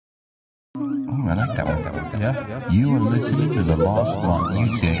I like that one. Yeah. You are listening to the Lost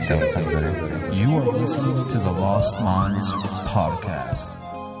Minds. You say it, that sounds better. You are listening to the Lost Minds podcast.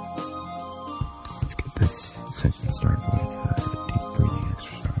 Let's get this session started with a deep breathing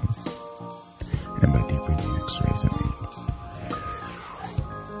exercise. And by deep breathing exercise, I mean,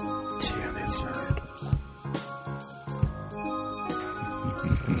 see how they sound.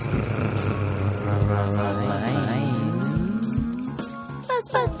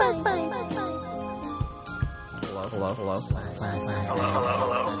 Hello.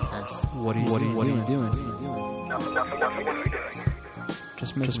 What are you doing?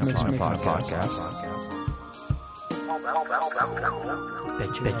 Just making a podcast.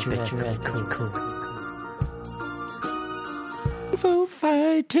 Bet you cool. Foo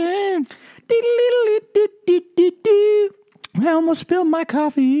fighting. I almost spilled my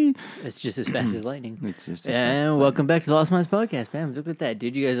coffee. It's just as fast as lightning. It's just And welcome back to the Lost Minds podcast, man. Look at that,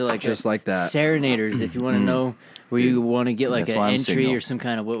 dude. You guys are like Just like that. serenaders. If you want to know where you want to get like That's an why I'm entry single. or some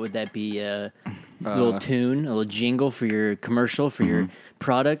kind of, what would that be? Little tune, a little jingle for your commercial, for your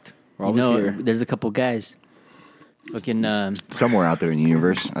product. We're always here. There's a couple guys. Fucking, somewhere out there in the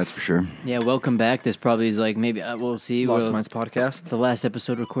universe, that's for sure. yeah, welcome back. This probably is like maybe, we'll see. Lost Minds podcast. The last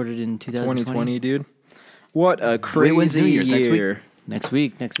episode recorded in 2020. 2020, dude. What a crazy when's New Year's? Next week? year.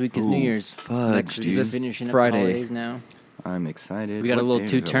 Next week is New Year's. Fudge, dude. This Finishing up Friday. the holidays now. I'm excited. We got a What little day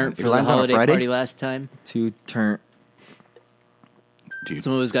is two-turn it? for It the lands on a holiday Friday? party last time. Two turn. Dude,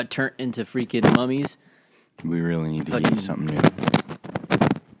 Some of us got turned into freaking mummies. we really need to Fucking- eat something new.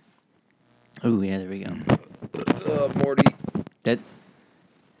 Oh, yeah, there we go. Morty. That,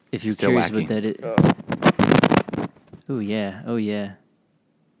 if you're Still curious wacky. what that is. Oh, yeah.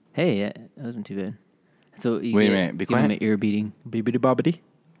 Hey, that wasn't too bad. So you Wait a get- minute, be give him quiet. an ear beating. Bibbidi bobbidi.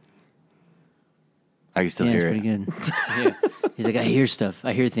 I can still Yeah, it's hear pretty it. good. Yeah. He's like, I hear stuff.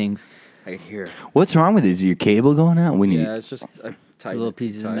 I hear things. I can hear. What's wrong with it? Is your cable going out? We need. Yeah, it's just It's little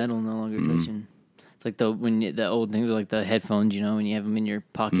pieces of metal no longer Mm-hmm. touching. It's like the old things, like the headphones, you know, when you have them in your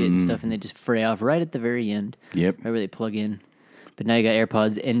pocket Mm-hmm. and stuff, and they just fray off right at the very end. Yep. Right where they plug in. But now you got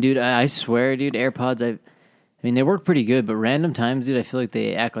AirPods, and dude, I swear, dude, AirPods. I mean, they work pretty good, but random times, dude, I feel like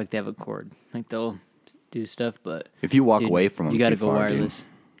they act like they have a cord. Like they'll do stuff, but If you walk dude, away from them, you got to too go far, dude. wireless.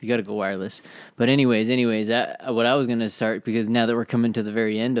 You got to go wireless. But anyways, what I was gonna start, because now that we're coming to the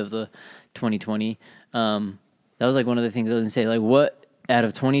very end of the 2020, that was like one of the things I was gonna say. Like, what out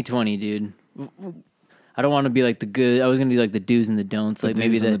of 2020, dude? I don't want to be like the good. I was gonna do like the do's and the don'ts, like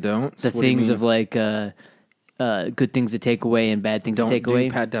maybe do's and the don'ts? the What do you things mean? of like good things to take away and bad things Don't to take do away.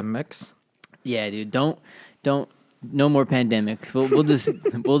 pandemics. Yeah, dude. Don't. No more pandemics. We'll just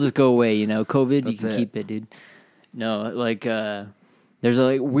we'll just go away. You know, COVID. That's you can it. keep it, dude. No, like there's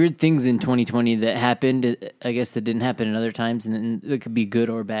like weird things in 2020 that happened. I guess that didn't happen in other times, and then it could be good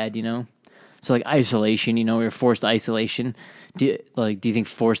or bad. You know, so like isolation. You know, or forced isolation. Do you think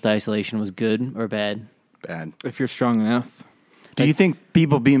forced isolation was good or bad? Bad. If you're strong enough. Do you think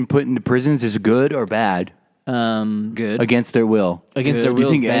people being put into prisons is good or bad? Good. Against their will. Against their Do you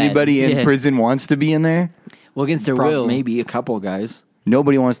will. think anybody in prison wants to be in there? Well, against their will. Maybe a couple guys.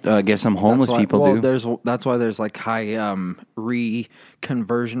 Nobody wants to. I guess some homeless That's why- people well, do. That's why there's like high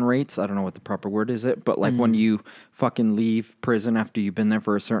reconversion rates. I don't know what the proper word is but like when you fucking leave prison after you've been there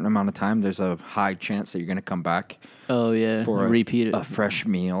for a certain amount of time, there's a high chance that you're going to come back Oh yeah. for repeat it. a fresh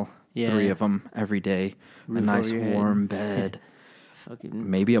meal. Yeah. 3 of them every day. Roof a nice over your head. warm bed. Fucking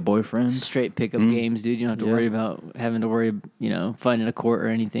Maybe a boyfriend. straight pickup games, dude. You don't have to Yeah. worry about having to worry, finding a court or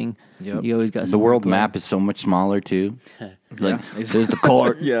anything. Yep. You always got The somewhere world to play. map is so much smaller too. Like, Yeah. there's the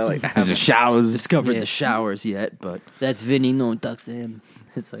court. Yeah, like I There's haven't the showers. discovered Yeah. the showers yet, but That's Vinny. No one talks to him.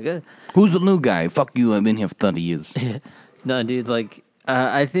 It's like, Who's the new guy? Fuck you. I've been here for 30 years. no, dude. Like,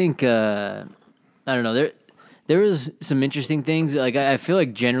 I think I don't know. There was some interesting things. Like, I feel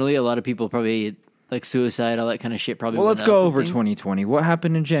like generally a lot of people probably like suicide, all that kind of shit. Probably. well, went let's up go and over things. 2020. What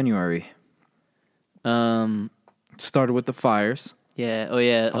happened in January? Started with the fires. Yeah. Oh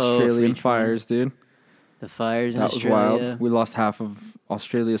yeah. Australian for each fires, dude. one. The fires in That was Australia. wild. We lost half of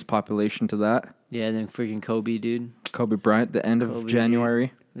Australia's population to that. Yeah. And then freaking Kobe, dude. Kobe Bryant, the end of Kobe.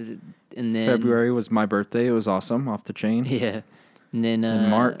 January. Was it? And then February was my birthday. It was awesome, off the chain. Yeah. And then And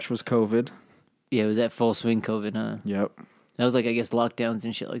March was COVID. Yeah, it was at full swing COVID, huh? Yep. That was like, I guess, lockdowns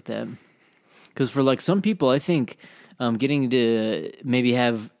and shit like that. Because for like some people, I think getting to maybe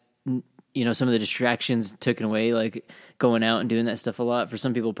have, some of the distractions taken away, like going out and doing that stuff a lot, for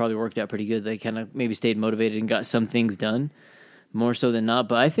some people probably worked out pretty good. They kind of maybe stayed motivated and got some things done more so than not.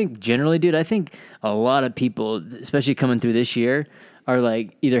 But I think generally, dude, I think a lot of people, especially coming through this year, are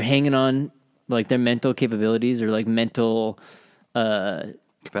like either hanging on like their mental capabilities or like mental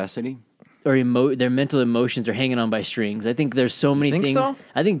Capacity? or their mental emotions are hanging on by strings. I think there's so many think things. so?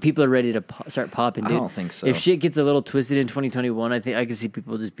 I think people are ready to start popping, dude. I don't think so. If shit gets a little twisted in 2021, I think I can see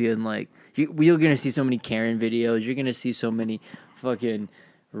people just being like, you're going to see so many Karen videos. You're going to see so many fucking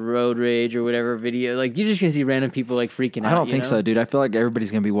road rage or whatever video. Like, you're just going to see random people like freaking out. I don't think so, dude. I feel like everybody's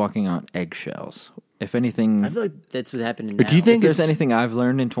going to be walking on eggshells. If anything, I feel like that's what's happening now. Do you think if there's it's anything I've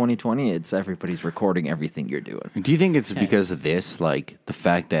learned in 2020, it's everybody's recording everything you're doing. Do you think it's because of this, like the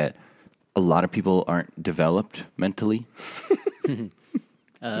fact that a lot of people aren't developed mentally?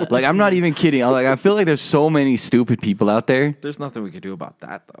 Like, I'm not even kidding. I feel like there's so many stupid people out there. There's nothing we could do about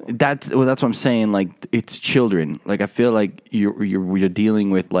that, though. That's what I'm saying. Like, it's children. Like, I feel like you're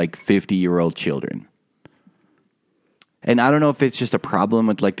dealing with like 50-year-old children, and I don't know if it's just a problem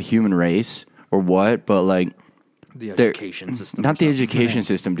with like the human race or what, but like The education system. not the education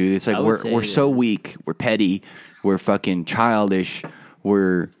system, dude. It's like we're so weak, we're petty, we're fucking childish,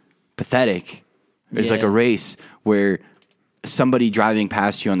 we're pathetic. It's like a race where somebody driving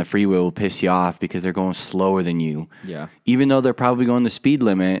past you on the freeway will piss you off because they're going slower than you. Yeah. Even though they're probably going the speed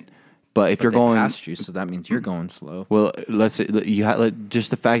limit, but if you're They going past you, so that means you're going slow. well, just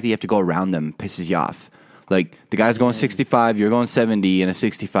the fact that you have to go around them pisses you off. Like, the guy's going 65, you're going 70 in a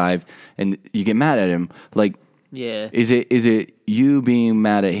 65, and you get mad at him. Like, Yeah. is it you being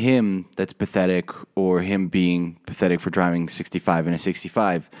mad at him that's pathetic, or him being pathetic for driving 65 in a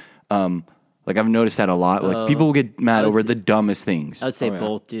 65? Like, I've noticed that a lot. Like, people will get mad over the dumbest things. I would say yeah.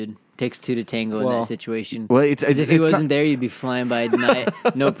 both, dude. Takes two to tango in Well- that situation. Well, it's 'Cause if he it's wasn't not- there, you'd be flying by at night,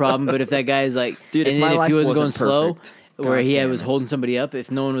 no problem. But if that guy is like, Dude, if and my then if he life wasn't going wasn't slow, perfect, where God he damn was it. holding somebody up, if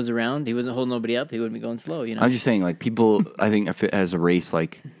no one was around, he wasn't holding nobody up, he wouldn't be going slow. You know, I'm just saying, like, people, I think, as a race,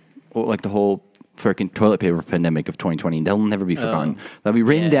 like the whole freaking toilet paper pandemic of 2020, they'll never be forgotten. They'll be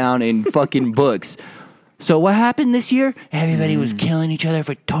written down in fucking books. So what happened this year? Everybody was killing each other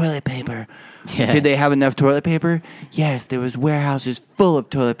for toilet paper. Yeah. Did they have enough toilet paper? Yes, there was warehouses full of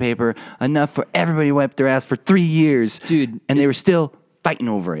toilet paper, enough for everybody to wipe their ass for 3 years. Dude, And they were still fighting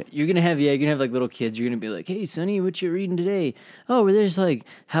over it. you're gonna have like little kids. You're gonna be like, "Hey, Sonny, what you reading today?" Oh, well, there's like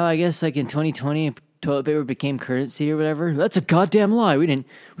how I guess like in 2020 toilet paper became currency or whatever. That's a goddamn lie. We didn't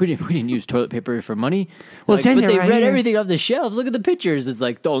use toilet paper for money. Well, Like, it's in but there they right read here. everything off the shelves. Look at the pictures. It's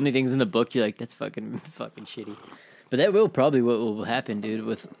like the only things in the book. You're like, that's fucking shitty. But that will probably what will happen, dude,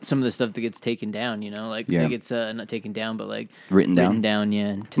 with some of the stuff that gets taken down. You know, like Yeah. that gets not taken down, but like Written down? Yeah.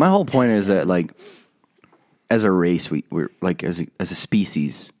 and My whole point passed is down. that, like, as a race, we're like, as a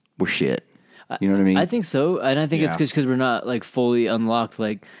species, we're shit. You know what I mean? I think so, and I think it's Yeah. because we're not like fully unlocked.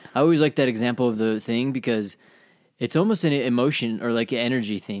 Like I always like that example of the thing because it's almost an emotion or like an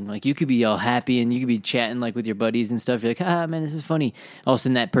energy thing. Like you could be all happy and you could be chatting like with your buddies and stuff. You're like, ah, man, this is funny. All of a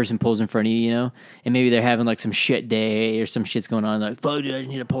sudden, that person pulls in front of you, you know, and maybe they're having like some shit day or some shit's going on. Like, fuck, dude, I just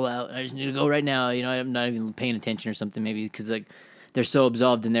need to pull out. I just need to go right now. You know, I'm not even paying attention or something. Maybe because like they're so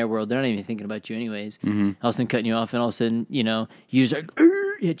absorbed in their world, they're not even thinking about you anyways. All of a sudden, cutting you off, and all of a sudden, you know, you just like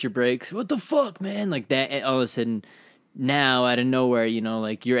hit your brakes. What the fuck, man? Like that. And all of a sudden. Now, out of nowhere, you know,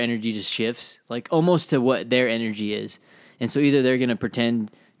 like your energy just shifts, like almost to what their energy is. And so either they're going to pretend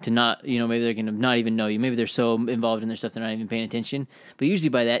to not, you know, maybe they're going to not even know you. Maybe they're so involved in their stuff they're not even paying attention. But usually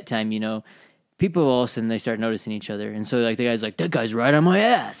by that time, you know, people all of a sudden they start noticing each other. And so like the guy's like, that guy's right on my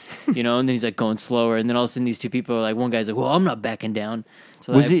ass, you know, and then he's like going slower. And then all of a sudden these two people are like, one guy's like, well, I'm not backing down.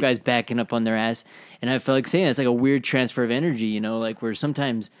 So Was that it- guy's backing up on their ass. And I feel like saying it's like a weird transfer of energy, you know, like where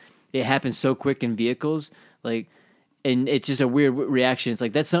sometimes it happens so quick in vehicles, like, and it's just a weird reaction. It's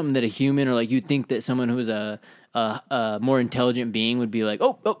like that's something that a human or like you'd think that someone who's a more intelligent being would be like,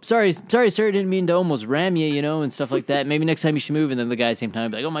 oh, sorry, sir, didn't mean to almost ram you, you know, and stuff like that. Maybe next time you should move. And then the guy at the same time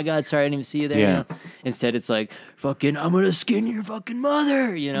would be like, oh my God, sorry, I didn't even see you there. Yeah. You know? Instead, it's like, fucking, I'm gonna skin your fucking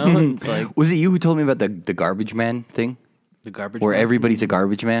mother, you know. And it's like Was it you who told me about the garbage man thing? The garbage. Where man? everybody's a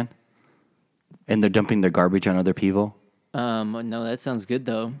garbage man? And they're dumping their garbage on other people? no, that sounds good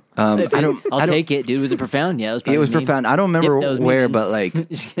though. I don't- I'll I don't- take it, dude. Was it profound? Yeah, It was probably me. profound. I don't remember Yep, that was me, where, man. but like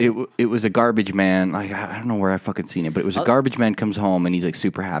it was a garbage man. Like I don't know where I fucking seen it, but it was a garbage man comes home and he's like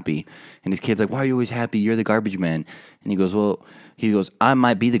super happy, and his kid's like, "Why are you always happy? You're the garbage man." And he goes, "I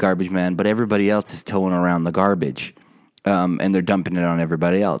might be the garbage man, but everybody else is towing around the garbage, and they're dumping it on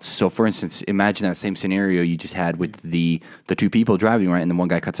everybody else." So, for instance, imagine that same scenario you just had with the two people driving, right, and then one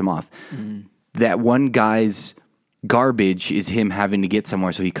guy cuts him off. That one guy's garbage is him having to get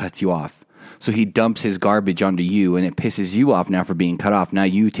somewhere, so he cuts you off. So he dumps his garbage onto you, and it pisses you off now for being cut off. Now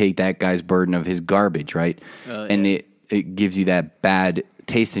you take that guy's burden of his garbage, right? And it gives you that bad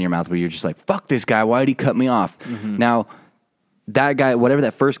taste in your mouth where you're just like, fuck this guy, why did he cut me off? Now, that guy, whatever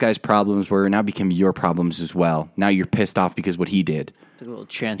that first guy's problems were, now become your problems as well. Now you're pissed off because what he did. Like a little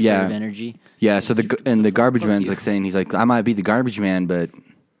transfer Yeah. of energy. Yeah, so the garbage fuck man's you. like saying, he's like, I might be the garbage man, but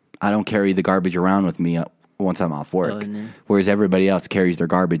I don't carry the garbage around with me once I'm off work. no. Whereas everybody else carries their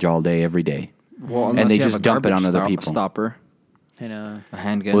garbage all day, every day. Well, And unless they you have just a dump it garbage on other people. Stopper, And a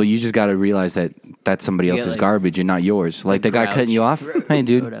handgun. Well, you just got to realize that that's somebody You else's got, like, garbage and not yours. Like the guy grouch. cutting you off, hey, Throw it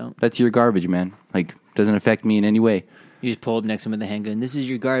dude, out. that's your garbage, man. Like, doesn't affect me in any way. you just pull up next to him with a handgun. This is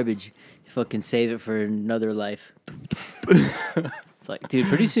your garbage. You fucking save it for another life. It's like, dude,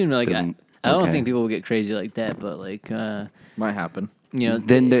 pretty soon, like, I Doesn't- don't okay. think people will get crazy like that, but like, might happen. you know,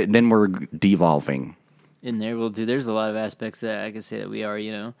 Then we're devolving. in there, well, dude, there's a lot of aspects that I could say that we are,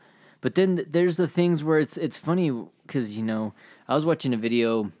 you know. But then there's the things where it's funny because, you know, I was watching a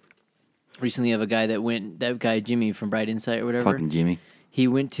video recently of a guy that guy Jimmy from Bright Insight or whatever. Fucking Jimmy. He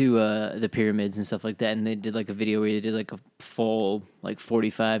went to the pyramids and stuff like that, and they did like a video where they did like a full like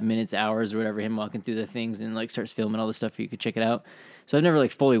 45 minutes, hours or whatever, him walking through the things and like starts filming all the stuff. You could check it out. So I've never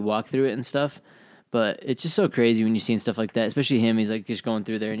like fully walked through it and stuff, but it's just so crazy when you're seeing stuff like that, especially him. He's like just going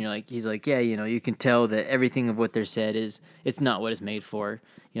through there, and you're like, he's like, yeah, you know, you can tell that everything of what they're said it's not what it's made for.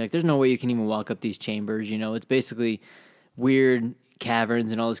 You're like, there's no way you can even walk up these chambers. You know, it's basically weird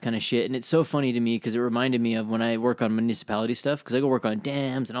caverns and all this kind of shit. And it's so funny to me because it reminded me of when I work on municipality stuff, because I go work on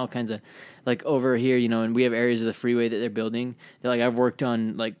dams and all kinds of, like over here, you know, and we have areas of the freeway that they're building. They're like, I've worked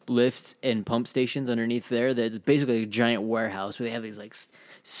on like lifts and pump stations underneath there that's basically a giant warehouse where they have these like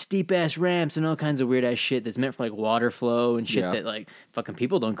steep ass ramps and all kinds of weird ass shit that's meant for like water flow and shit Yeah. that like fucking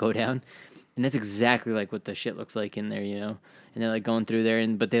people don't go down. And that's exactly like what the shit looks like in there, you know. And they're like going through there,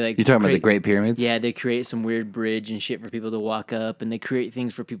 but they like You talking about the create- Great Pyramids? Yeah, they create some weird bridge and shit for people to walk up, and they create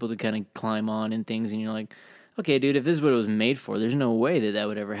things for people to kind of climb on and things. And you're like, okay, dude, if this is what it was made for, there's no way that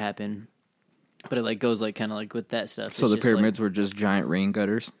would ever happen. But it like goes like kind of like with that stuff. So It's the just, like, pyramids were just giant rain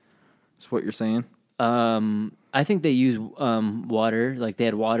gutters. That's what you're saying. I think they use water, like they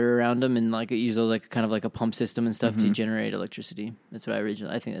had water around them, and like it used like kind of like a pump system and stuff to generate electricity. That's what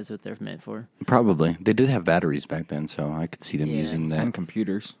I think that's what they're meant for. Probably. They did have batteries back then, so I could see them Yeah. using that. And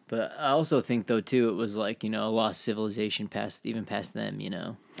computers. But I also think though too, it was like, you know, a lost civilization past them. You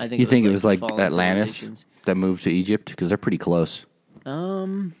know, I think You think it was like fallen Atlantis civilizations. that moved to Egypt? Because they're pretty close.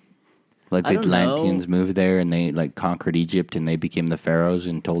 Like I the don't know. Atlanteans moved there and they like conquered Egypt and they became the pharaohs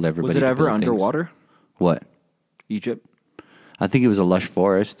and told everybody. Was it to ever build things. underwater? What? Egypt? I think it was a lush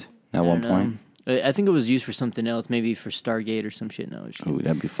forest at one I don't point. know. I think it was used for something else, maybe for Stargate or some shit. No, Ooh,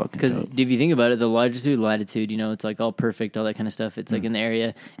 that'd be fucking because dope. if you think about it, the longitude, latitude, you know, it's like all perfect, all that kind of stuff. It's like in the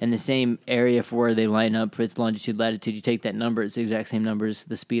area, and the same area for where they line up for its longitude, latitude. You take that number; it's the exact same number as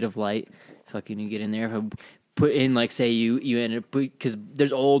the speed of light. Fucking, you get in there. If I put in, like, say you end up because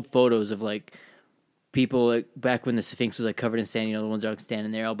there's old photos of like people like back when the Sphinx was like covered in sand, you know, the ones that are like,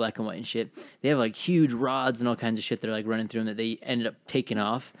 standing there all black and white and shit. They have like huge rods and all kinds of shit that are like running through them that they ended up taking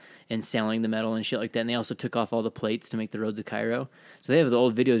off and selling the metal and shit like that. And they also took off all the plates to make the roads of Cairo. So they have the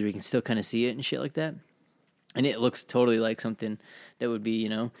old videos where you can still kind of see it and shit like that. And it looks totally like something that would be, you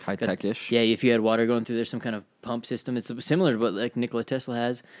know, High-tech-ish. Yeah, if you had water going through, there's some kind of pump system. It's similar to what like Nikola Tesla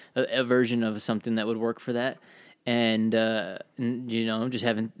has, a version of something that would work for that. And you know, just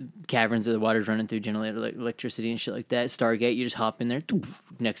having caverns of the water's running through, generate electricity and shit like that. Stargate, you just hop in there,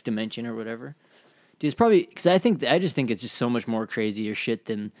 next dimension or whatever. Dude, it's probably because I just think it's just so much more crazier shit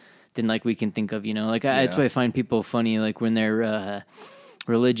than like we can think of. You know, like that's why I find people funny, like when they're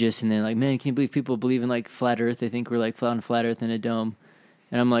religious and they're like, man, can you believe people believe in like flat Earth? They think we're like on a flat Earth in a dome.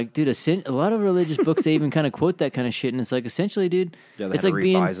 And I'm like, dude, a lot of religious books, they even kind of quote that kind of shit. And it's like, essentially, dude, Yeah, they it's had like to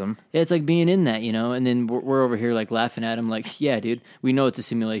being, revise 'em. yeah, it's like being in that, you know? And then we're over here like laughing at them like, yeah, dude, we know it's a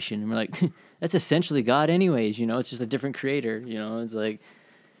simulation. And we're like, that's essentially God anyways, you know? It's just a different creator, you know? It's like,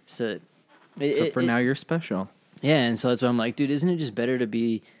 so. Except for now you're special. Yeah, and so that's why I'm like, dude, isn't it just better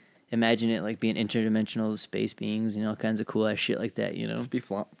to imagine it like being interdimensional space beings and all kinds of cool ass shit like that, you know? Just be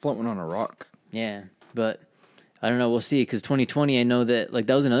floating on a rock. Yeah, but I don't know. We'll see. Because 2020, I know that like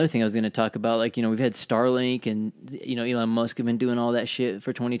that was another thing I was going to talk about. Like, you know, we've had Starlink and, you know, Elon Musk have been doing all that shit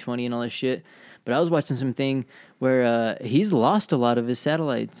for 2020 and all that shit. But I was watching something where he's lost a lot of his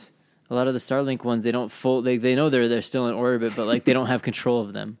satellites. A lot of the Starlink ones, they don't they know they're still in orbit, but like they don't have control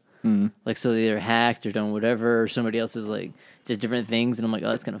of them. Mm-hmm. Like, so they're either hacked or done whatever, or somebody else is like just different things. And I'm like, oh,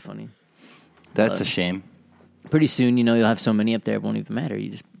 that's kind of funny. That's a shame. Pretty soon, you know, you'll have so many up there, it won't even matter.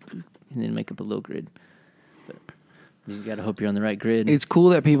 You just and then make up a little grid. But you got to hope you're on the right grid. It's cool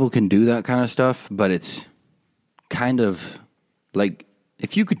that people can do that kind of stuff, but it's kind of like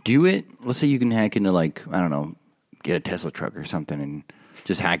if you could do it, let's say you can hack into like, I don't know, get a Tesla truck or something and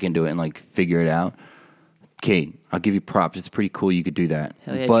just hack into it and like figure it out. Okay, I'll give you props. It's pretty cool you could do that.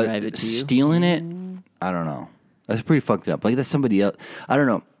 Hell yeah, but drive it to you. stealing it, I don't know. That's pretty fucked up. Like that's somebody else. I don't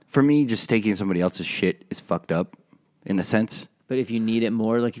know. For me, just taking somebody else's shit is fucked up, in a sense. But if you need it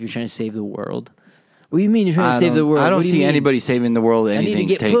more, like if you're trying to save the world, what do you mean you're trying to save the world? I don't What do you see mean? anybody saving the world. need to Anything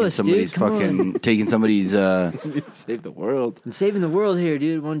get taking puss, dude. somebody's Come fucking taking somebody's. Save the world. I'm saving the world here,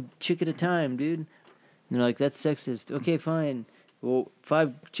 dude. One chick at a time, dude. And they're like, that's sexist. Okay, fine. Well,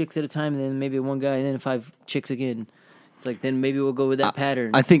 5 chicks at a time, and then maybe one guy, and then 5 chicks again. It's like then maybe we'll go with that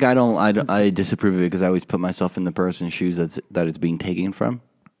pattern. I think I disapprove of it because I always put myself in the person's shoes that it's being taken from.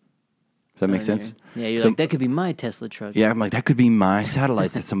 Does that make sense? Yeah, you're So- like, that could be my Tesla truck. Yeah, I'm like, that could be my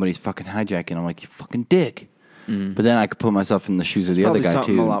satellites that somebody's fucking hijacking. I'm like, you fucking dick. But then I could put myself in the shoes of the other Probably guy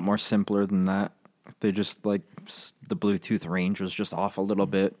something too. a lot more simpler than that. They just like the Bluetooth range was just off a little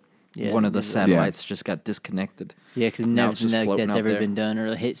bit. Yeah, One of the yeah. satellites just got disconnected. Yeah, because Now never it's just like floating that's out ever there. been done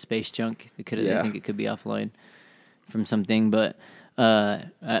or hit space junk. It could. I Yeah. think it could be offline from something, but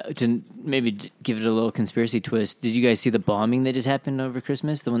to maybe give it a little conspiracy twist. Did you guys see the bombing that just happened over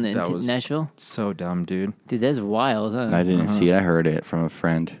Christmas? The one that That in was Nashville. so dumb, dude. Dude, that's wild, huh? I didn't see it. I heard it from a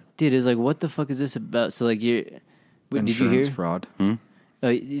friend. Dude, it's like, what the fuck is this about? So, like, did you hear? Insurance fraud. Do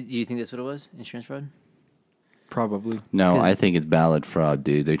you think that's what it was? Insurance fraud? Probably. No, 'Cause- I think it's ballot fraud,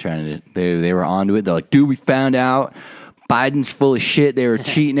 dude. They're trying to. They were onto it. They're like, dude, we found out Biden's full of shit. They were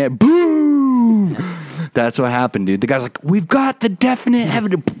cheating at. Boom. That's what happened, dude. The guy's like, we've got the definite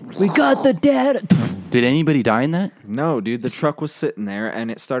evidence. We got the data. Did anybody die in that? No, dude. The truck was sitting there, and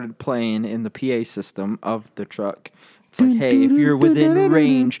it started playing in the PA system of the truck. It's like, hey, if you're within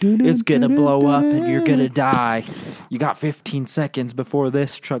range, it's gonna blow up, and you're gonna die. You got 15 seconds before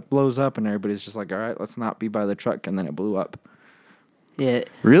this truck blows up, and everybody's just like, all right, let's not be by the truck, and then it blew up. Yeah.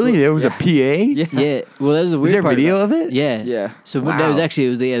 Really? There was a PA? Yeah. Yeah. Well, that was a weird there part video about- of it? Yeah. Yeah. So that was Wow. actually,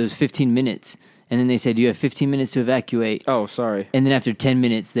 it was 15 minutes. And then they said, you have 15 minutes to evacuate. Oh, sorry. And then after 10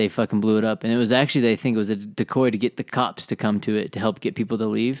 minutes, they fucking blew it up. And it was actually, they think it was a decoy to get the cops to come to it to help get people to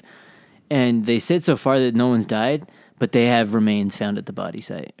leave. And they said so far that no one's died, but they have remains found at the body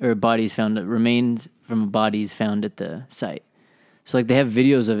site. Or remains from bodies found at the site. So, like, they have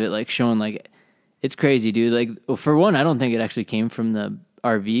videos of it, like, showing, like, it's crazy, dude. Like, well, for one, I don't think it actually came from the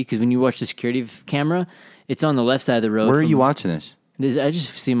RV, because when you watch the security camera, it's on the left side of the road. Where are you watching this? I just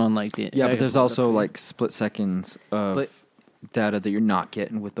see them on, like, the... Yeah, I but there's gotta also look up like split seconds of But- data that you're not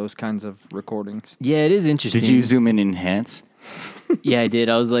getting with those kinds of recordings. Yeah, it is interesting. Did you zoom in and enhance? Yeah, I did.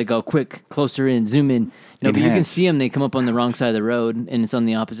 I was like, oh, quick, closer in, zoom in. No, but you can Enhance. see them. They come up on the wrong side of the road, and it's on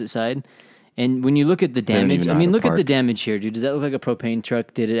the opposite side. And when you look at the don't damage, even know I how mean, to look at the park. damage here, dude. Does that look like a propane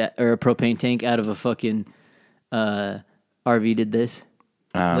truck did it, or a propane tank out of a fucking RV did this?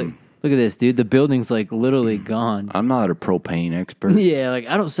 Look at this, dude. The building's like literally gone. I'm not a propane expert. Yeah, like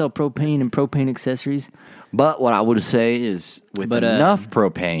I don't sell propane and propane accessories. But what I would say is with But, enough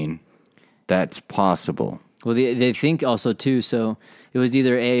propane, that's possible. Well, they think also too. So it was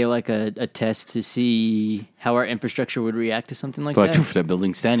either a test to see how our infrastructure would react to something like Like, that. oof, that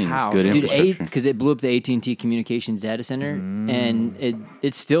building standing is How? good Dude, infrastructure. Because it blew up the AT&T communications data center, and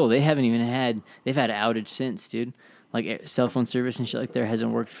it's still they've had an outage since, dude. Like cell phone service and shit like there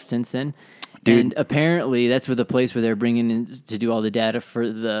hasn't worked since then. Dude. And apparently that's where the place where they're bringing in to do all the data for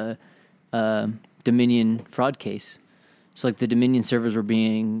the Dominion fraud case. So like the Dominion servers were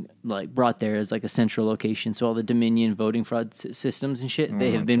being like brought there as like a central location. So all the Dominion voting fraud systems and shit,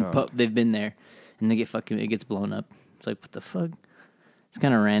 they have been they've been there, and they get it gets blown up. It's like what the fuck? It's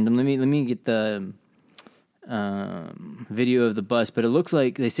kind of random. Let me get the video of the bus, but it looks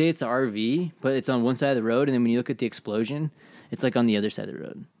like they say it's an RV, but it's on one side of the road, and then when you look at the explosion, it's like on the other side of the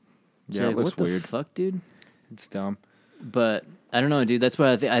road. So Yeah, it like, looks what weird. the fuck, dude? It's dumb. But I don't know, dude. That's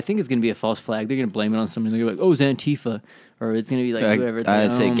why I think it's gonna be a false flag. They're gonna blame it on somebody. They're gonna be like, "Oh, it's Antifa," or it's gonna be like whoever. It's I'd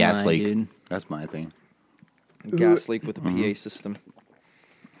like, say oh gas my, leak. dude. That's my thing. Gas leak with a PA system.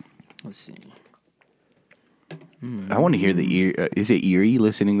 Let's see. I want to hear the ear. Is it eerie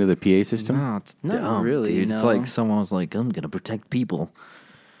listening to the PA system? No, it's Not dumb, really, dude. It's no. like someone was like, "I'm gonna protect people,"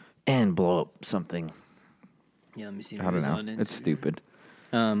 and blow up something. Yeah, let me see. I don't know. It's stupid.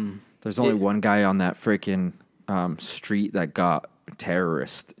 Um, There's only It- one guy on that freaking street that got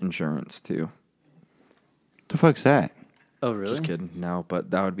terrorist insurance too. The fuck's that? oh really? Just kidding. No, but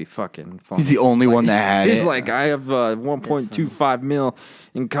that would be fucking fun. He's the only one that had He's it. like, I have 1.25 mil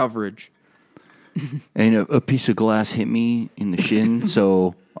in coverage. And a piece of glass hit me in the shin,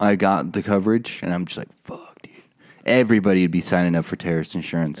 so I got the coverage, and I'm just like, fuck, dude. Everybody would be signing up for terrorist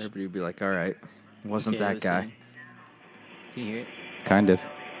insurance. Everybody would be like, all right, wasn't Okay, that let's guy? see. Can you hear it? Kind of.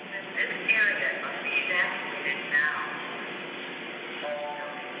 This area must be evacuated now.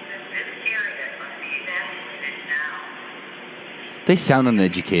 This area must be evacuated now. They sound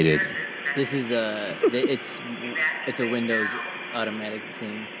uneducated. This This is it's a Windows automatic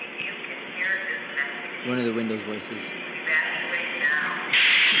thing. If you can hear this message, One of the Windows voices. evacuate now.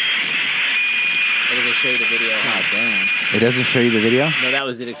 Or does it show you the video? God damn. It doesn't show you the video? No, that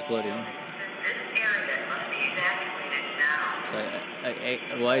was it exploding. This area must be evacuated now. So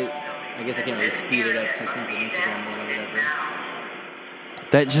I guess I can't really speed it up since it's an Instagram one or whatever.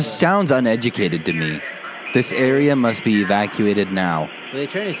 That just sounds uneducated to me. This area must be evacuated now. Well, they're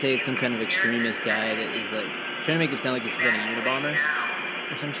trying to say it's some kind of extremist guy that is like trying to make it sound like he's been a Unabomber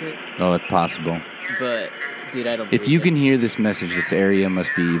or some shit. Oh, it's possible. But dude, I don't. If you can hear this message, this area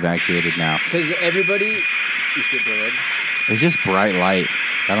must be evacuated now. because everybody, you should go ahead. It's just bright light.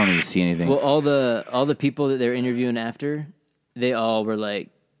 I don't even see anything. Well, all the people that they're interviewing after, they all were like,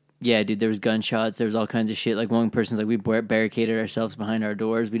 "Yeah, dude, there was gunshots. There was all kinds of shit." Like one person's like, "We barricaded ourselves behind our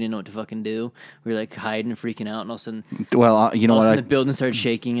doors. We didn't know what to fucking do. We were like hiding and freaking out, and all of a sudden, Well, you know all of a what? sudden the building started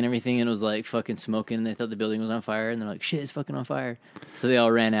shaking and everything, and it was like fucking smoking. And they thought the building was on fire, and they're like, "Shit, it's fucking on fire." So they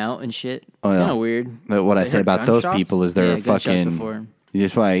all ran out and shit. It's yeah. kind of weird. But what I They say heard about those gunshots? people is they're Yeah, gunshots fucking. before.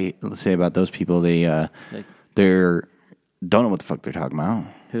 That's why I say about those people. They're don't know what the fuck they're talking about.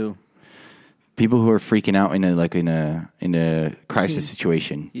 Who? People who are freaking out in a crisis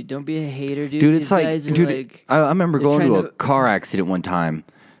situation. You don't be a hater, dude. Dude, These it's like, guys are dude, like I remember they're going to trying a car accident one time.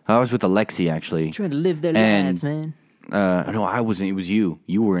 I was with Alexi, actually. trying to live their and- lives, man. No, I wasn't. It was you.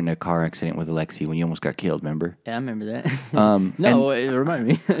 You were in a car accident with Alexi when you almost got killed, remember? Yeah, I remember that. No, it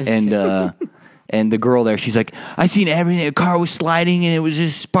reminded me. And the girl there, she's like, I seen everything. The car was sliding, and it was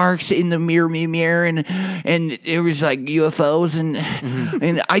just sparks in the mirror, and it was like UFOs, and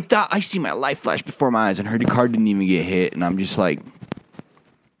and I thought I see my life flash before my eyes, and her car didn't even get hit, and I'm just like,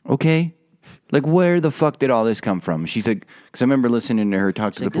 okay, like where the fuck did all this come from? She's like, because I remember listening to her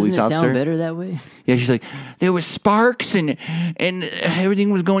talk to the Like, police doesn't it officer. sound better that way? Yeah, she's like, there was sparks and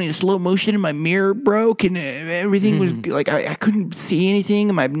everything was going in slow motion and my mirror broke and everything was like, I couldn't see anything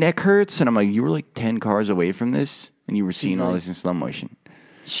and my neck hurts. And I'm like, you were like 10 cars away from this and you were seeing all this in slow motion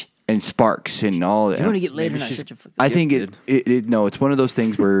and sparks and all that. You want to get laid or Maybe not? she's- Shut your fucking I think gifted. no, it's one of those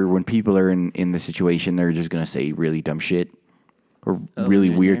things where when people are in the situation, they're just going to say really dumb shit. Or really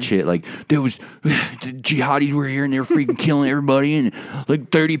here and weird there. shit, like there was the jihadis were here and they were freaking killing everybody, and like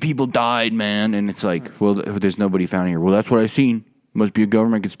 30 people died, man. And it's like, well, there's nobody found here. Well, that's what I seen. Must be a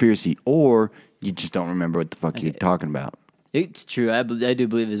government conspiracy, or you just don't remember what the fuck you're talking about. It's true. I do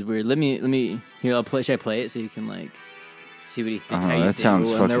believe it's weird. Let me here. Should I play it so you can like see what you think? how you That think. sounds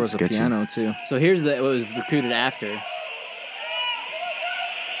Ooh, fucking and there was a sketchy. piano too. So here's what was recruited after.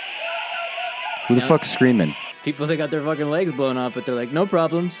 Who the fuck's screaming? People that got their fucking legs blown off, but they're like, no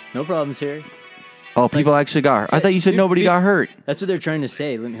problems here. Oh, people actually got hurt. I thought you said Dude, nobody got hurt. That's what they're trying to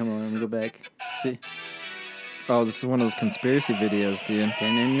say. Hold on, let me go back. See. Oh, this is one of those conspiracy videos, dude.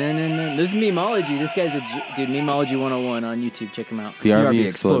 No. This is Memology. This guy's dude. Memology 101 on YouTube. Check him out. The RV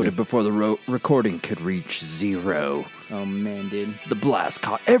exploded. before the recording could reach zero. Oh man, dude. The blast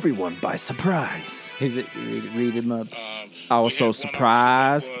caught everyone by surprise. Here's it. Read him up. I was We so had one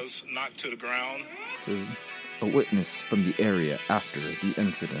surprised. officer that was knocked to the ground. A witness from the area after the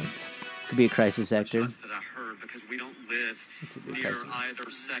incident. Could be a crisis actor. Shots that I heard because we don't live near either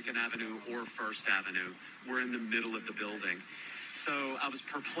 2nd Avenue or 1st Avenue. We're in the middle of the building. So I was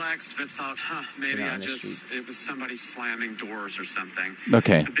perplexed, but thought, maybe They're not on the streets. it was somebody slamming doors or something.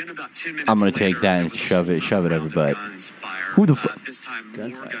 Okay. But then about 10 minutes I'm gonna later, take that there and was shove it another up round your of butt. guns fired. Who the fuck? This time more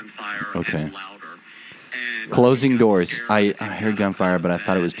Gunfire. gunfire Okay. and louder. And Closing we got doors. scared I and heard got gunfire, but I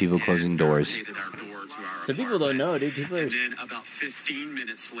thought it was bed people and closing doors. barricaded our door to our Some people don't apartment. know, dude. People are. And then about 15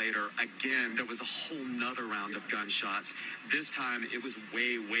 minutes later, again, there was a whole nother round of gunshots. This time, it was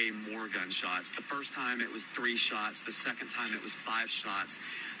way, way more gunshots. The first time, it was 3 shots. The second time, it was 5 shots.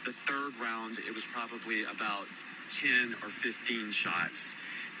 The third round, it was probably about 10 or 15 shots.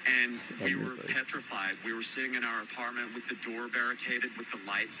 And we were petrified. We were sitting in our apartment with the door barricaded, with the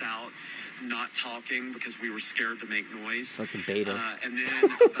lights out, not talking because we were scared to make noise. Fucking beta. And then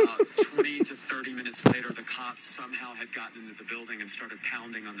about 20 to 30 minutes later, the cops somehow had gotten into the building and started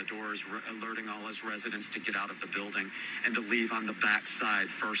pounding on the doors, alerting all his residents to get out of the building and to leave on the back side,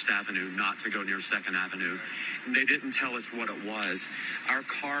 1st Avenue, not to go near 2nd Avenue. And they didn't tell us what it was. Our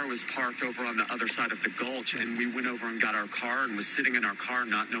car was parked over on the other side of the gulch, and we went over and got our car and was sitting in our car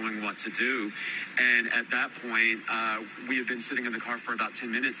not knowing what to do. And at that point, we had been sitting in the car for about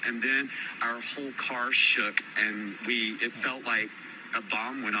 10 minutes, and then our whole car shook, and it felt like a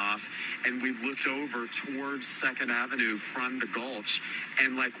bomb went off, and we looked over towards 2nd Avenue from the gulch,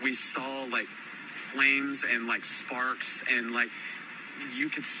 and like we saw like flames and like sparks, and like you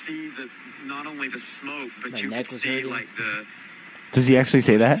could see not only the smoke, but My you neck could was see hurting. like Does he actually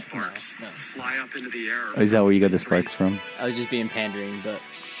say that? Sparks fly up into the air. Is that where you got the sparks from? I was just being pandering, but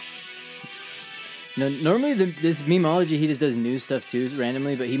no. Normally, this memeology, he just does news stuff too,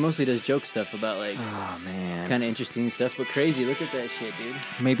 randomly, but he mostly does joke stuff about like Oh man. kind of interesting stuff. But crazy, look at that shit, dude.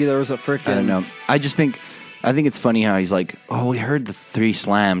 Maybe there was a freaking. I don't know. I think it's funny how he's like, oh, we heard the 3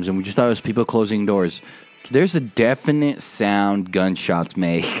 slams and we just thought it was people closing doors. There's a definite sound gunshots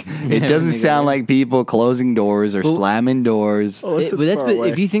make. It doesn't sound like people closing doors or slamming doors. Oh, it's But that's far away.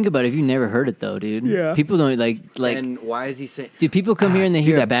 if you think about it, if you never heard it though, dude. Yeah. People don't like. And why is he saying, Dude, people come here and they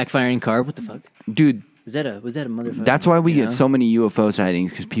hear that- a backfiring car. What the fuck? dude? Was that a motherfucker? That's why we You get know? so many UFO sightings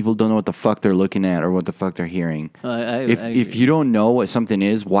because people don't know what the fuck they're looking at or what the fuck they're hearing. I If agree. you don't know what something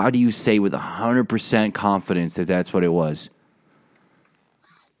is, why do you say with 100% confidence that that's what it was?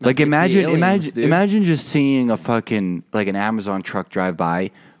 Like it's the imagine aliens, dude. imagine just seeing a fucking like an Amazon truck drive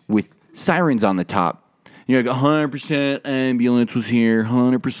by with sirens on the top. You're like 100% ambulance was here,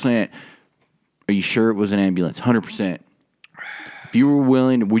 100%. Are you sure it was an ambulance? 100%. If you were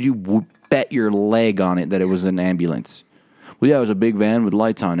willing, would you bet your leg on it that it was an ambulance? Well, yeah, it was a big van with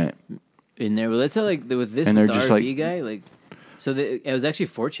lights on it. in there. Well, that's how like with this And with they're the just RV like- guy. Like, so it was actually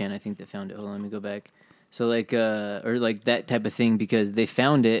 4chan, I think, that found it. Hold on, let me go back. So like, or like that type of thing because they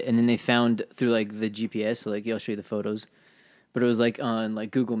found it and then they found through like the GPS. So like, yeah, I'll show you the photos. But it was like on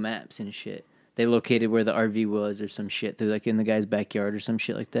like Google Maps and shit. They located where the RV was or some shit through like in the guy's backyard or some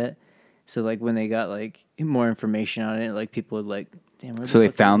shit like that. So like when they got like more information on it, like people would like, damn. where So they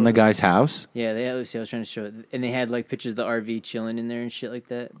fuck found the was? guy's house? Yeah, they had. See, I was trying to show it, and they had like pictures of the RV chilling in there and shit like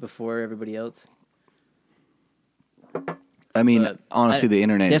that before everybody else. I mean, But honestly, the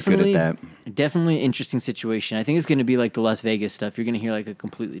internet is good at that. Definitely an interesting situation. I think it's going to be like the Las Vegas stuff. You're going to hear like a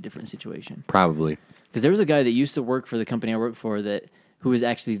completely different situation. Probably. Because there was a guy that used to work for the company I work for who was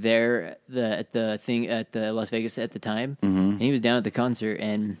actually there at the Las Vegas at the time, and he was down at the concert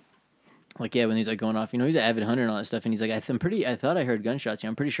and. Like, yeah, when he's, like, going off, he's an avid hunter and all that stuff, and he's like, I thought I heard gunshots,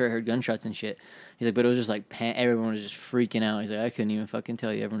 I'm pretty sure I heard gunshots and shit. He's like, but it was just, like, everyone was just freaking out. He's like, I couldn't even fucking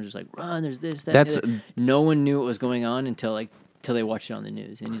tell you. Everyone was just like, run, there's this, that, That's- and the other. No one knew what was going on until they watched it on the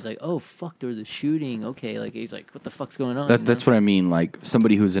news. And he's like, oh, fuck, there was a shooting. Okay, like, he's like, what the fuck's going on? That's what I mean. Like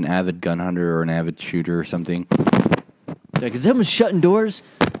somebody who's an avid gun hunter or an avid shooter or something. Like, is someone shutting doors?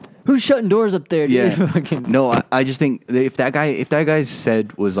 Who's shutting doors up there, dude? Yeah. Fucking- No, I just think that if that guy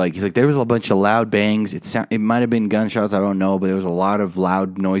said was like, he's like, there was a bunch of loud bangs. It might have been gunshots. I don't know, but there was a lot of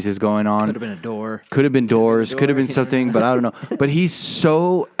loud noises going on. Could have been a door. Could have been doors. Could have been something, but I don't know. But he's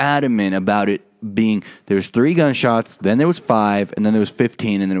so adamant about it being there was 3 gunshots, then there was 5, and then there was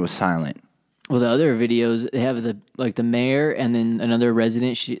 15, and then it was silent. Well, the other videos they have the mayor and then another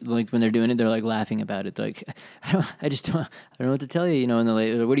resident. Like when they're doing it, they're like laughing about it. They're like, I don't know what to tell you, And they're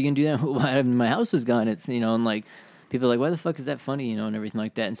like, what are you gonna do now? Why my house is gone? It's and like people are like, why the fuck is that funny? And everything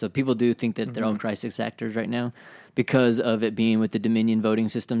like that. And so people do think that they're all crisis actors right now because of it being with the Dominion voting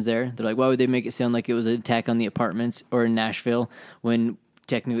systems there. They're like, why would they make it sound like it was an attack on the apartments or in Nashville when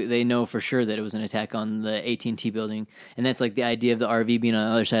technically they know for sure that it was an attack on the AT&T building, and that's like the idea of the RV being on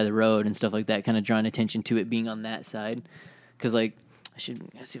the other side of the road and stuff like that, kind of drawing attention to it being on that side. Because like I should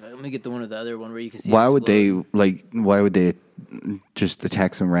see if let me get the one with the other one where you can see. Why it would explode. why would they just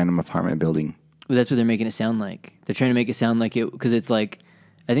attack some random apartment building? Well, that's what they're making it sound like. They're trying to make it sound like it because it's like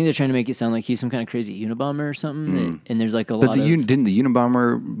I think they're trying to make it sound like he's some kind of crazy Unabomber or something. And there's like a But lot of didn't the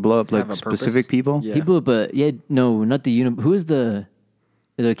Unabomber blow up like Have a purpose? specific people? Yeah. he blew up not the who was the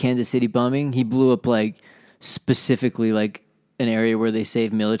Kansas City bombing? He blew up like specifically like an area where they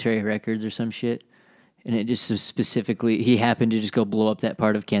save military records or some shit, and it just specifically he happened to just go blow up that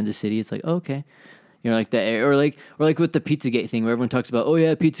part of Kansas City. It's like okay, like that, or like with the Pizzagate thing where everyone talks about oh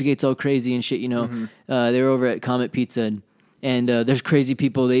yeah, Pizzagate's all crazy and shit. They were over at Comet Pizza and there's crazy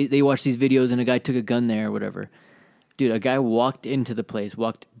people. They watch these videos and a guy took a gun there or whatever. Dude, a guy walked into the place,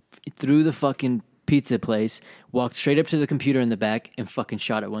 walked through the fucking pizza place, walked straight up to the computer in the back and fucking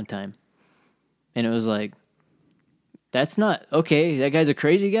shot it one time. And it was like, that's not okay. That guy's a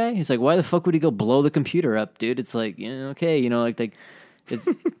crazy guy. It's like, why the fuck would he go blow the computer up, dude? It's like, okay, like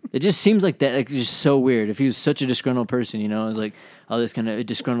it just seems like that, like just so weird. If he was such a disgruntled person, it was like all this kind of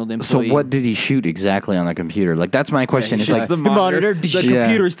disgruntled So employee. what did he shoot exactly on the computer? Like that's my question. He It's shoots like the monitor. The Yeah.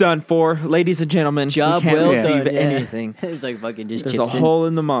 computer's done for, ladies and gentlemen. Job we can't well receive done. Yeah. anything. It's like fucking just There's chips a in. hole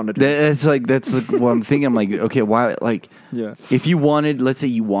in the monitor. that's what I'm thinking. I'm like, okay, why? Like, Yeah. if you wanted, let's say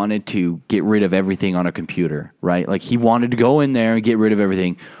you wanted to get rid of everything on a computer, right? Like he wanted to go in there and get rid of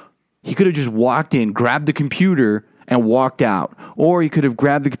everything. He could have just walked in, grabbed the computer, and walked out. Or he could have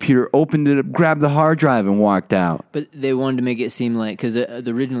grabbed the computer, opened it up, grabbed the hard drive, and walked out. But they wanted to make it seem like, because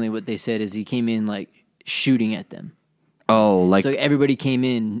originally what they said is he came in like shooting at them. Oh, like So everybody came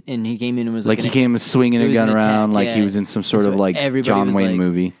in, and he came in and was he came swinging it a was gun an around attack, like he yeah. was in some sort And of so like everybody John was Wayne like-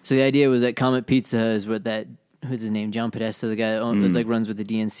 movie. So the idea was that Comet Pizza is what that, who's his name, John Podesta, the guy that like runs with the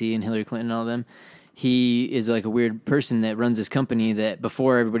DNC and Hillary Clinton and all them. He is like a weird person that runs this company that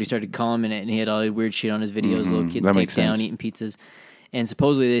before everybody started calling it, and he had all the weird shit on his videos, little kids That taped makes down sense. eating pizzas. And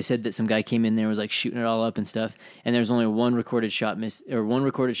supposedly they said that some guy came in there and was like shooting it all up and stuff. And there was only one recorded shot,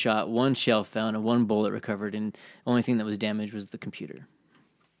 one shell found, and one bullet recovered. And the only thing that was damaged was the computer.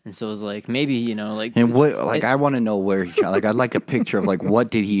 And so it was like, maybe, you know, like. And what, like, I want to know where he shot. Like, I'd like a picture of, like,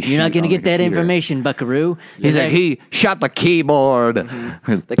 what did he shoot? You're not going to on the get that computer? information, buckaroo. He's like, he shot the keyboard.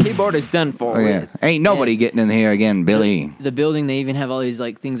 The keyboard is done for. Oh, yeah. Ain't nobody getting in here again, Billy. The building, they even have all these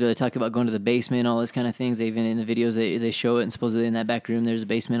like things where they talk about going to the basement, all this kind of things. They even in the videos they show it, and supposedly in that back room there's a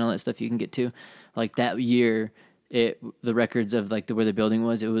basement, all that stuff you can get to. Like that year, the records of like where the building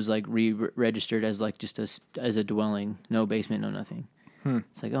was, it was like re-registered as like just as a dwelling, no basement, no nothing.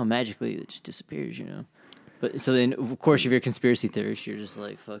 It's like, oh, magically it just disappears, you know. But so then, of course, if you're a conspiracy theorist, you're just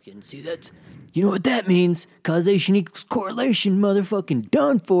like, fucking, see, that's, you know what that means? Causation equals correlation, motherfucking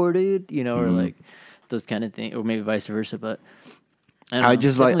done for, dude. You know, or like those kind of things, or maybe vice versa. But I don't know. I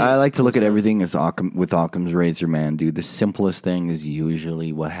just like Definitely I like to look at cool everything as with Occam's razor, man, dude. The simplest thing is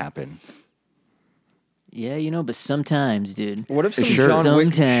usually what happened. stuff. Yeah, you know, but sometimes, dude. What if some Sure. John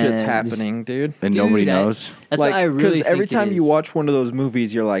Wick Sometimes. shit's happening, dude? And Dude, nobody I- knows. That's what I really think every it time you is. watch one of those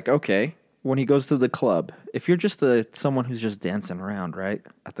movies, you're like, okay, when he goes to the club, if you're just someone who's just dancing around, right,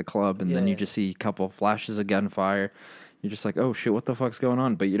 at the club, and then you Yeah. just see a couple flashes of gunfire, you're just like, oh shit, what the fuck's going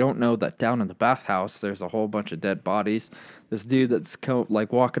on? But you don't know that down in the bathhouse, there's a whole bunch of dead bodies. This dude that's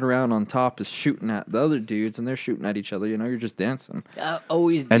like walking around on top is shooting at the other dudes, and they're shooting at each other. You know, you're just dancing. I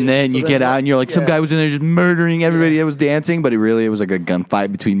always do. And then So you then get what- out and you're like, some yeah. guy was in there just murdering everybody that was dancing, but it was like a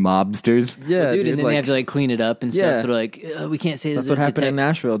gunfight between mobsters. Yeah, dude, and then they have to like clean it up and stuff. Yeah. They're like, we can't say that's there's what a happened in detect-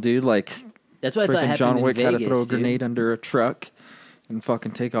 Nashville, dude. Like, That's what I thought freaking happened John in Wick Vegas, had to throw a dude. grenade under a truck and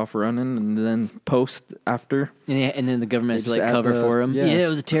fucking take off running, and then post after. And then the government has to They just like add cover the- for him. yeah. Yeah, it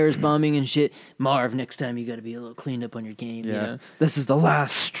was a terrorist bombing and shit. Marv, next time you got to be a little cleaned up on your game. You know? This is the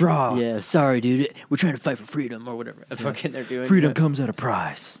last straw. Yeah, sorry, dude. We're trying to fight for freedom or whatever. Fucking they're doing. Freedom But- comes at a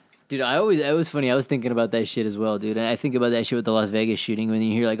price. Dude, it was funny. I was thinking about that shit as well, dude. And I think about that shit with the Las Vegas shooting when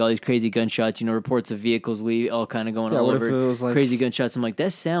you hear like all these crazy gunshots, you know, reports of vehicles all kind of going Yeah, all what if over. it was, like, crazy gunshots. I'm like,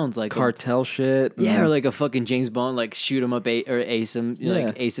 that sounds like Cartel shit. yeah, and or like a fucking James Bond, like shoot 'em up, or Ace 'em, Yeah.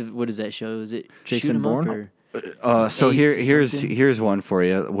 like Ace of, what is that show? Is it Jason Shoot 'em Up Bourne? or- So Ace something? here's one for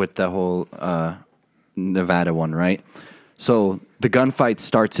you with the whole Nevada one, right? So the gunfight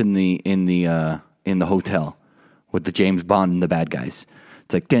starts in the hotel with the James Bond and the bad guys.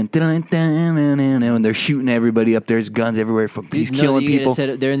 It's like dun, dun, dun, dun, dun, dun, and they're shooting everybody up. There's guns everywhere. He's No, killing you gotta people. set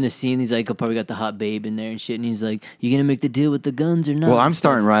up- they're in the scene. He's like, probably got the hot babe in there and shit. And he's like, "You gonna make the deal with the guns or not?" Well, I'm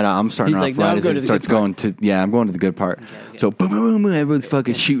starting right out. I'm starting He's off like, no, right I'm as going it to the starts good part. going to. Yeah, I'm going to the good part. okay. So boom, boom, boom, boom. Everyone's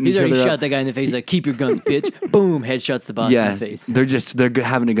fucking shooting He's each already other shot up. that guy in the face. He's like, "Keep your guns, bitch!" Boom, headshots the boss in Yeah, the face. they're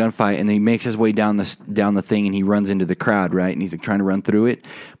having a gunfight, and he makes his way down the thing, and he runs into the crowd, right? And he's like trying to run through it,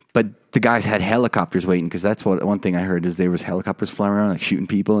 but the guys had helicopters waiting because that's what one thing I heard is there was helicopters flying around like shooting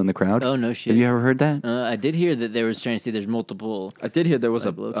people in the crowd. Oh, no shit. Have you ever heard that? I did hear that they was trying to say there's multiple. I did hear there was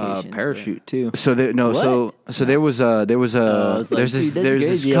Like a locations, parachute too. So there was a I was like, there's dude, this that's there's this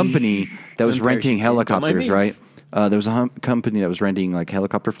crazy. company that was Some renting parachute thing. Don't mind helicopters, me. right? There was a company that was renting like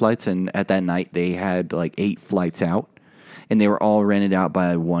helicopter flights, and at that night they had like 8 flights out, and they were all rented out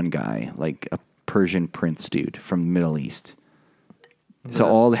by one guy, like a Persian prince dude from the Middle East. So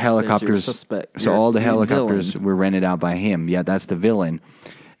all the helicopters, suspect. so You're all the the helicopters villain. were rented out by him. Yeah, that's the villain,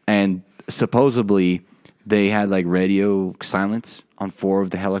 and supposedly they had like radio silence on 4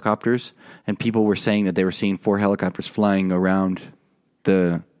 of the helicopters, and people were saying that they were seeing 4 helicopters flying around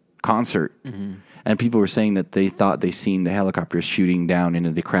the concert, and people were saying that they thought they seen the helicopters shooting down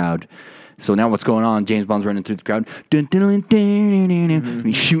into the crowd. So now what's going on? James Bond's running through the crowd, dun, dun, dun, dun, dun, dun, dun, and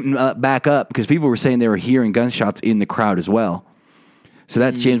he's shooting back up because people were saying they were hearing gunshots in the crowd as well. So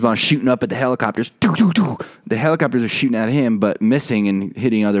that's James Bond shooting up at the helicopters. Doo, doo, doo. The helicopters are shooting at him, but missing and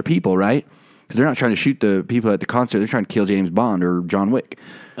hitting other people, right? Because they're not trying to shoot the people at the concert. They're trying to kill James Bond or John Wick.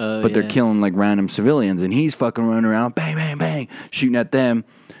 But they're yeah. killing like random civilians, and he's fucking running around, bang, bang, bang, shooting at them,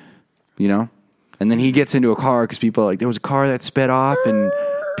 you know? And then he gets into a car because people like, there was a car that sped off, and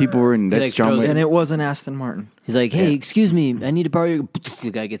people were in, that's like, John throws Wick. And it was an Aston Martin. He's like, "Hey, excuse me, I need to borrow your."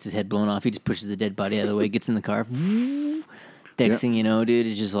 The guy gets his head blown off. He just pushes the dead body out of the way, gets in the car. Next thing you know, dude,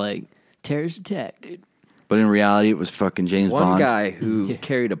 it's just like terrorist attack, dude. But in reality, it was fucking James One Bond. guy who Yeah.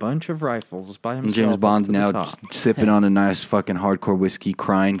 carried a bunch of rifles by And himself. James up Bond's to the now top. sipping on a nice fucking hardcore whiskey,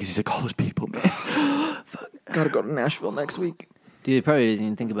 crying because he's like, all those people, man. Fuck. Gotta go to Nashville next week. Dude, he probably doesn't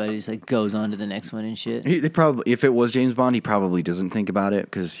even think about it. He just like goes on to the next one and shit. They probably, if it was James Bond, he probably doesn't think about it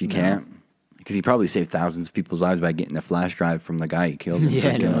because he can't. Because he probably saved thousands of people's lives by getting the flash drive from the guy he killed. Yeah,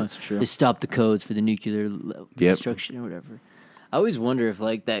 I know. that's true. Just stop the codes for the nuclear Yep. destruction or whatever. I always wonder if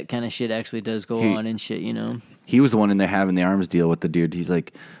like that kind of shit actually does go on and shit, you know? He was the one in there having the arms deal with the dude. He's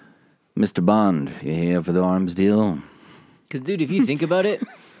like, Mr. Bond, you here for the arms deal? Because, dude, if you think about it,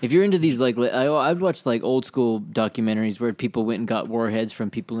 if you're into these, like, I'd watch, like, old school documentaries where people went and got warheads from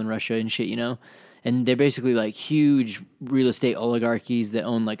people in Russia and shit, you know? And they're basically, like, huge real estate oligarchies that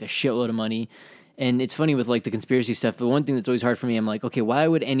own, like, a shitload of money. And it's funny with, like, the conspiracy stuff. The one thing that's always hard for me, I'm like, okay, why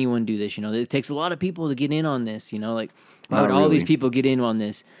would anyone do this? You know, it takes a lot of people to get in on this, you know? Like, why would all these people get in on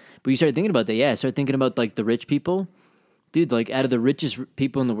this? But you start thinking about that, yeah. Start thinking about, like, the rich people. Dude, like, out of the richest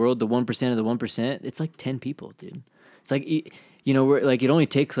people in the world, the 1% of the 1%, it's, like, 10 people, dude. It's like, you know, where like it only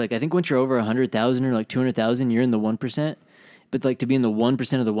takes like I think once you're over 100,000 or like 200,000, you're in the 1%. But like to be in the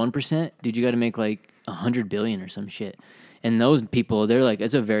 1% of the 1%, dude, you got to make like 100 billion or some shit. And those people, they're like,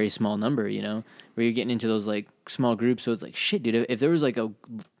 it's a very small number, you know, where you're getting into those like small groups. So it's like shit, dude. If there was like a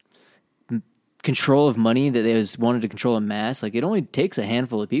control of money that they wanted to control a mass, like it only takes a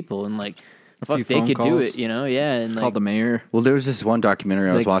handful of people, and like few fuck, they phone could do calls. it, you know, yeah. And Called like, the mayor. Well, there was this one documentary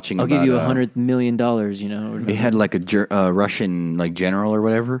I was like, watching I'll about... give you $100 million, you know. Or He had like a Russian like general or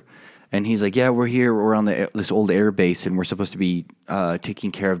whatever, and he's like, "Yeah, we're here. We're on this old air base, and we're supposed to be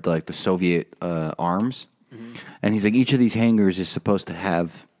taking care of the Soviet arms." Mm-hmm. And he's like, "Each of these hangars is supposed to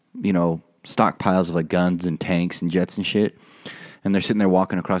have stockpiles of like guns and tanks and jets and shit." And they're sitting there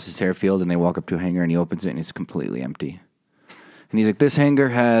walking across this airfield, and they walk up to a hangar, and he opens it, and it's completely empty. And he's like, "This hangar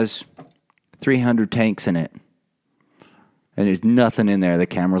has 300 tanks in it." And there's nothing in there. The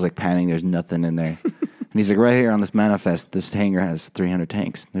camera's like panning. There's nothing in there. And he's like, right here on this manifest, this hangar has 300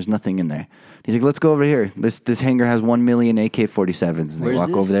 tanks. There's nothing in there. He's like, let's go over here. This hangar has 1 million AK-47s. And they Where's walk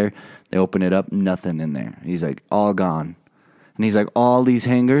this? over there. They open it up. Nothing in there. He's like, all gone. And he's like, all these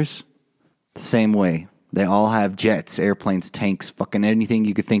hangars, the same way. They all have jets, airplanes, tanks, fucking anything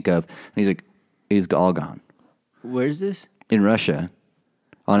you could think of. And he's like, it's all gone. Where's this? In Russia.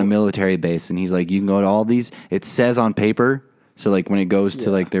 On a military base, and he's like, you can go to all these. It says on paper, so like when it goes to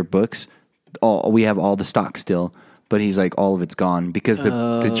like their books, we have all the stock still, but he's like, all of it's gone because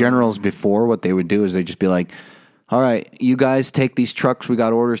the generals before, what they would do is they'd just be like, all right, you guys take these trucks. We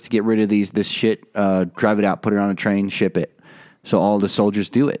got orders to get rid of this shit. Drive it out, put it on a train, ship it. So all the soldiers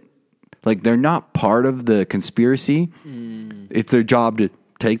do it. Like they're not part of the conspiracy. It's their job to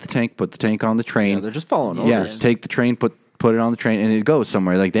take the tank, put the tank on the train. Yeah, they're just following Yeah, orders. take the train, put it on the train, and it goes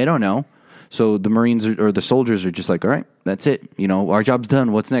somewhere. Like, they don't know. So the Marines or the soldiers are just like, all right, that's it. You know, our job's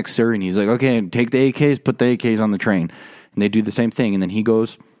done. What's next, sir? And he's like, okay, take the AKs, put the AKs on the train. And they do the same thing. And then he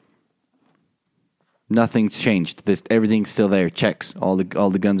goes, nothing's changed. Everything's still there. Checks. All the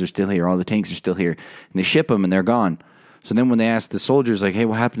guns are still here. All the tanks are still here. And they ship them, and they're gone. So then when they ask the soldiers, like, hey,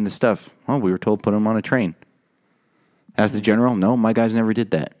 what happened to this stuff? Oh, we were told to put them on a train. Ask the general, no, my guys never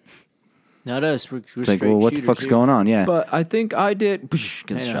did that. Not us. We're It's like, well, what the fuck's going on? Yeah. But I think I did.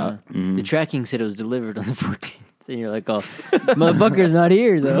 Gets I shot. know. The tracking said it was delivered on the 14th. And you're like, oh, motherfucker's not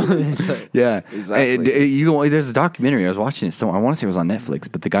here, though. It's like, Yeah, Exactly. There's a documentary I was watching it. So I want to say it was on Netflix,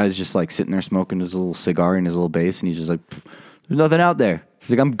 but the guy's just like sitting there smoking his little cigar in his little base, and he's just like, "There's nothing out there." He's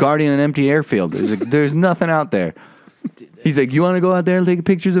like, "I'm guarding an empty airfield." He's like, "There's nothing out there." He's like, "You want to go out there and take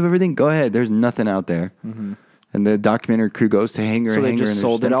pictures of everything? Go ahead. There's nothing out there." Mm-hmm. And the documentary crew goes to hangar. So and they hangar, just and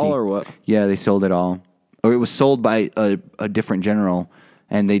sold they're it all, empty. or what? Yeah, they sold it all, or it was sold by a different general,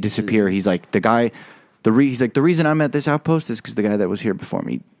 and they disappear. He's like, the guy. He's like, the reason I'm at this outpost is because the guy that was here before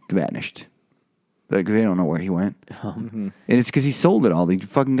me vanished. Like, they don't know where he went. And it's because he sold it all. They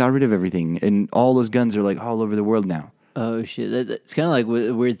fucking got rid of everything. And all those guns are like all over the world now. oh, shit. It's kind of like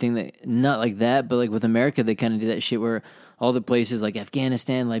a weird thing that, not like that, but like with America, they kind of do that shit where all the places like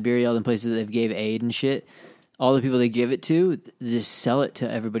Afghanistan, Liberia, all the places that they've gave aid and shit, all the people they give it to, they just sell it to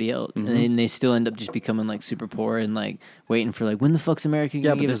everybody else. And then they still end up just becoming like super poor and like waiting for like, when the fuck's America Yeah,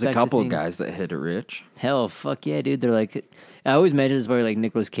 gonna but give us there's a back couple the of things? guys that hit it rich. Hell, fuck yeah, dude. They're like, I always imagine it's probably like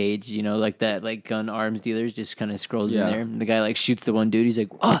Nicolas Cage, you know, like that, like gun arms dealers just kind of scrolls Yeah. in there. The guy like shoots the one dude. He's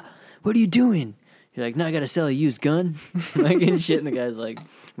like, what are you doing? You're like, no, I gotta sell a used gun, like and shit. And the guy's like,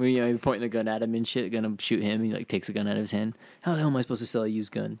 well, you know, you're pointing the gun at him and shit, gonna shoot him. He like takes the gun out of his hand. How the hell am I supposed to sell a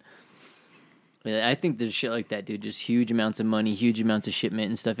used gun? Yeah, I think there's shit like that, dude. Just huge amounts of money, huge amounts of shipment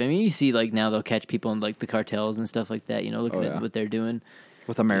and stuff. I mean, you see, like now they'll catch people in like the cartels and stuff like that. You know, looking Oh, yeah. at what they're doing.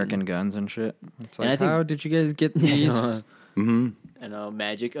 With American guns and shit. It's And like, I think- how did you guys get these? I know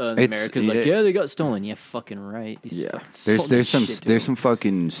Magic. In It's- America's like, yeah, they got stolen. Yeah, fucking right. These Yeah. fucking sold There's this shit to there's them. some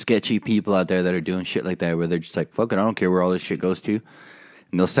fucking sketchy people out there that are doing shit like that where they're just like, fuck it, I don't care where all this shit goes to,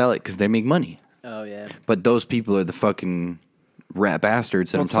 and they'll sell it because they make money. Oh yeah. But those people are the fucking rat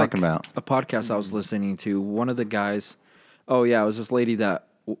bastards that Well, I'm it's talking like about. A podcast I was listening to, one of the guys, it was this lady that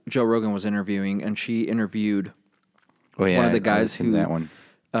Joe Rogan was interviewing, and she interviewed Oh yeah, one of the I guys listened to who that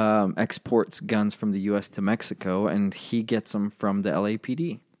one. Exports guns from the U.S. to Mexico, and he gets them from the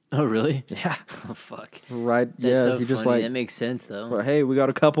LAPD. Oh really? Yeah. Oh fuck. Right. That's yeah. so he just funny. like, That makes sense though. well, hey, we got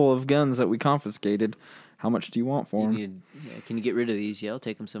a couple of guns that we confiscated. How much do you want for them? Can you get rid of these? Yeah, I'll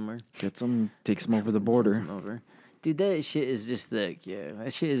take them somewhere. Gets them, takes them over the Send border. some over. Dude, that shit is just like,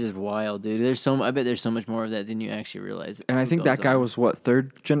 that shit is just wild, dude. I bet there's so much more of that than you actually realize. And I think that guy was what,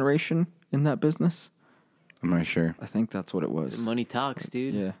 third generation in that business? I'm not sure, I think that's what it was. Money talks,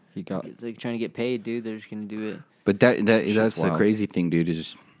 dude. Yeah, he got. It's like trying to get paid, dude. They're just gonna do it. but that's the wild. crazy thing, dude.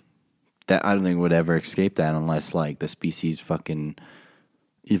 Is that I don't think would ever escape that unless like the species fucking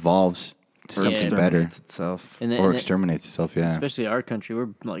evolves to Or something better exterminates itself. And or exterminates itself. Yeah, especially our country, we're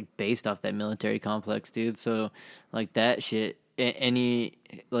like based off that military complex, dude. So like that shit, any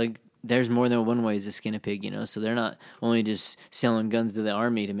like there's more than one way to skin a pig, you know. So they're not only just selling guns to the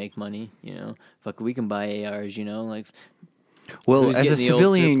army to make money, you know. Fuck, we can buy ARs, you know. Like, well, who's as a getting the old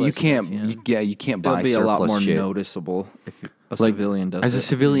civilian, you surplus can't. stuff, you know? You can't It'll buy be a lot surplus more shit. noticeable if a Like, civilian does as it. a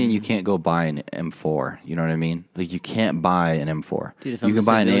civilian, you can't go buy an M4. You know what I mean? Like you can't buy an M4. Dude, if you I'm can a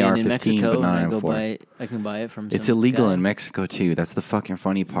buy an civilian in AR-15, Mexico but not and an I go M4. buy it, I can buy it from. It's some illegal guy. in Mexico too. That's the fucking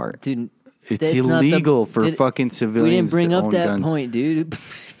funny part. dude. It's that's not the- illegal for did- fucking We civilians didn't bring to up own that guns. point, dude.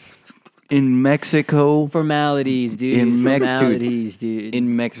 In Mexico. Formalities, dude. Formalities, dude.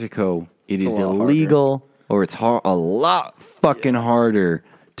 In Mexico, it is a lot illegal, or it's a lot fucking harder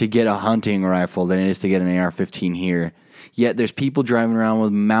to get a hunting rifle than it is to get an AR-15 here. Yet there's people driving around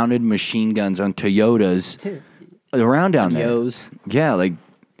with mounted machine guns on Toyotas around down there. Yos. Yeah, like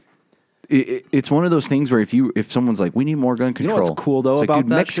it's one of those things where if someone's like, we need more gun know control. what's cool, though, It's like, about dude,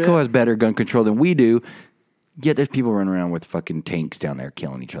 that Mexico shit? has better gun control than we do. Yet there's people running around with fucking tanks down there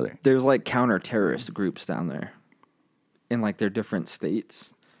killing each other. There's like counter-terrorist groups down there in like their different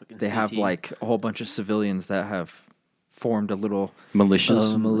states. They have CT. like a whole bunch of civilians that have formed a little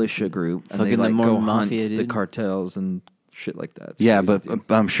Militias. militia group, and they Fucking the like go Mormon hunt Mafia, the dude. cartels and shit like that. It's Yeah, crazy, but dude.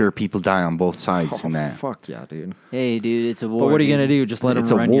 I'm sure people die on both sides in that. Fuck yeah, dude. Hey, dude, it's a war. But what are you dude. gonna do? Just let them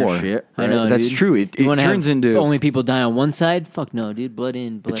It's a run war. your shit? I right? know, That's dude. true. It You wanna turns have into only people die on one side. Fuck no, dude. Blood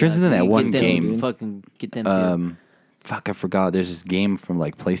in, blood turns out. into that You one get them, game. Fucking get them too. Fuck, I forgot. There's this game from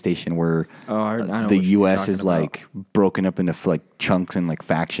like PlayStation where Oh, I know the what you're U.S. talking is about. like broken up into like chunks and like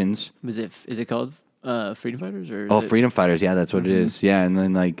factions. Is it called Freedom Fighters or? is Oh, it- freedom fighters. Yeah, that's what it is. Yeah, and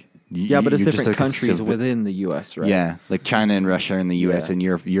then like Yeah, but it's you're just, different like, a countries civ- within the U.S., right? Yeah, like China and Russia and the U.S. Yeah. and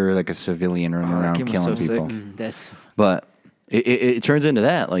you're like a civilian running Oh, that around game was killing so people. sick. That's But it turns into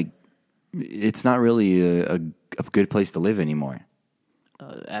that. Like it's not really a good place to live anymore.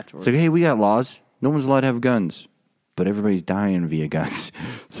 afterwards. It's like, hey, we got laws. No one's allowed to have guns, but everybody's dying via guns.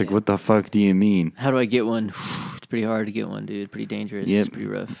 It's like, what the fuck do you mean? How do I get one? It's pretty hard to get one, dude. Pretty dangerous. Yep. It's pretty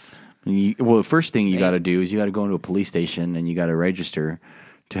rough. Well, the first thing you got to do is you got to go into a police station and you got to register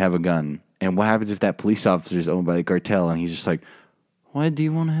to have a gun. And what happens if that police officer is owned by the cartel and he's just like, why do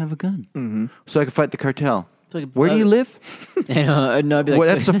you want to have a gun? Mm-hmm. So I can fight the cartel. Like, Where do you live? No, I'd be like, Well,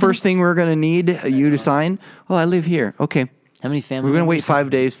 that's the first thing we're going to need you to sign. Oh, I live here. Okay. how many families? We're going to wait 5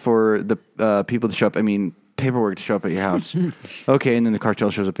 days for the people to show up. I mean, paperwork to show up at your house. Okay, and then the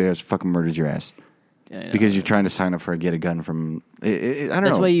cartel shows up at your house, fucking murders your ass. Because you're trying to sign up for get a gun from. I don't know.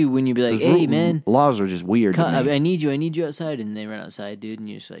 That's why when you be like, Those hey man, laws are just weird. to me. I need you outside, and they run outside, dude, and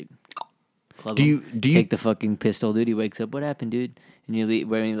you just like, club Do him. you- take the fucking pistol, dude? He wakes up. What happened, dude? And you leave,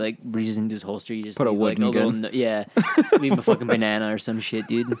 when he like reaches into his holster, you just Put a leave, wooden like, gun. leave a fucking banana or some shit,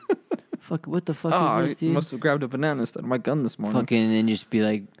 dude. Fuck, what the fuck Oh, is this, I dude? must have grabbed a banana instead of my gun this morning. Fucking, and then just be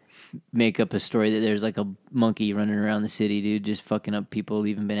like, make up a story that there's like a monkey running around the city, dude, just fucking up people,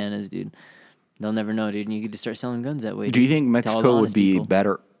 leaving bananas, dude. They'll never know, dude. And you could just start selling guns that way. Do you dude, think to all the Mexico would honest be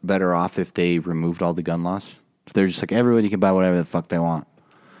people. better off if they removed all the gun laws? If they're just like everybody can buy whatever the fuck they want.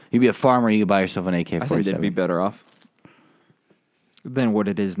 You be a farmer, you can buy yourself an I think they'd be AK-47. better off than what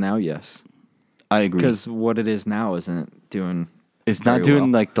it is now. Yes, I agree. because what it is now isn't doing. It's not very doing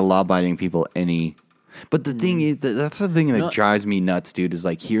well. like the law-abiding people any. But the thing is, that's the thing that No. drives me nuts, dude. Is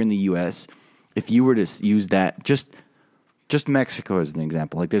like here in the U.S., if you were to use that, just Mexico as an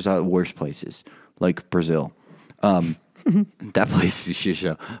example. Like there's worse places, like Brazil. That place is a shit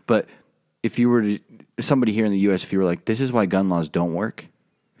show. But if you were to somebody here in the U.S., if you were like, this is why gun laws don't work.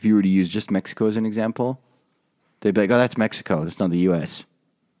 If you were to use just Mexico as an example, They'd be like, "Oh, that's Mexico. That's not the U.S."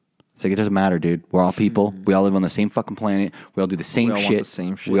 It's like, it doesn't matter, dude. We're all people. We all live on the same fucking planet. We all do the same We all shit. want the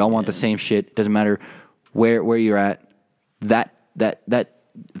same shit, We all want the same shit. Doesn't matter where you're at. That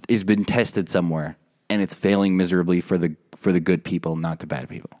has been tested somewhere, and it's failing miserably for the good people, not the bad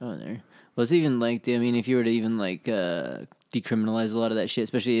people. Oh, there. Well, it's even like, I mean, if you were to even like decriminalize a lot of that shit,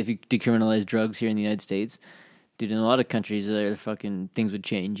 especially if you decriminalize drugs here in the United States, dude, in a lot of countries, fucking things would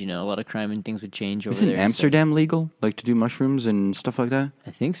change. You know, a lot of crime and things would change over Isn't there. Amsterdam legal, like to do mushrooms and stuff like that?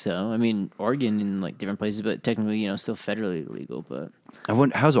 I think so. I mean, Oregon and like different places, but technically, you know, still federally legal. But I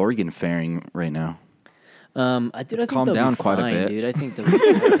wonder, how's Oregon faring right now? I think calmed they'll down be quite a fine, bit. dude. I think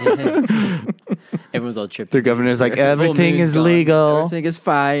they'll everyone's all tripping. Their governor's like, Full everything moon's is gone. legal. Everything is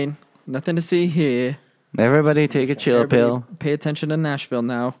fine. Nothing to see here. Everybody take a chill Everybody pill. pay attention to Nashville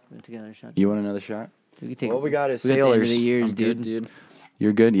now. Take another shot. You want another shot? We could take, What we got is we got the end of sailors. the years, I'm dude. good, dude.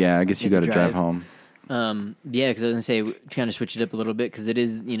 You're good? Yeah, I guess you Get got to to drive drive. home. Yeah, because I was gonna say to kind of switch it up a little bit because it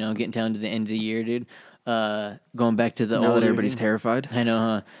is, you know, getting down to the end of the year, dude. Going back to the Now that older- everybody's terrified. I know,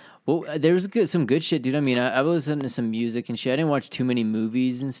 huh? Well, there was some good shit, dude. I mean, I was listening to some music and shit. I didn't watch too many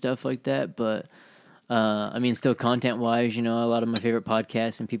movies and stuff like that, but I mean, still content wise, you know, a lot of my favorite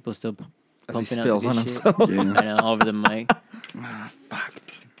podcasts and people still As he pumping out spills the on good shit. himself. I know, all over the mic.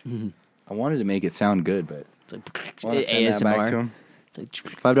 I wanted to make it sound good, but It's like I want to send that back to ASMR. him. It's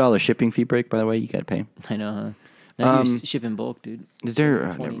like $5 shipping fee break, by the way, you got to pay. I know, huh? Now you ship in bulk, dude. Is there?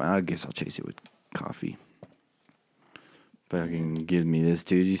 20. Never mind, I guess I'll chase it with coffee. Fucking give me this,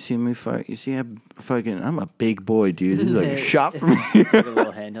 dude. You see me fight? You see, I'm a big boy, dude. This is like a shot for me. Like a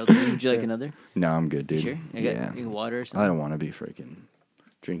little handheld. Would you like another? No, I'm good, dude. Sure. I got Yeah. water or I something. don't want to be freaking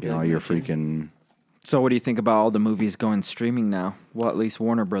drinking You like all your milkshake? freaking. So, what do you think about all the movies going streaming now? Well, at least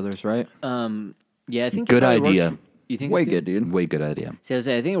Warner Brothers, right? Yeah, I think Good it probably idea. works- You think Way it's good, dude. Way good idea. See, I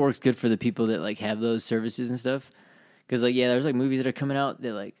think it works good for the people that like have those services and stuff. Because like, yeah, there's like movies that are coming out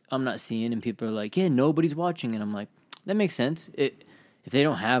that like I'm not seeing, and people are like, yeah, nobody's watching, and I'm like, that makes sense. If they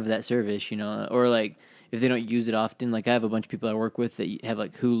don't have that service, you know, or like if they don't use it often, like I have a bunch of people I work with that have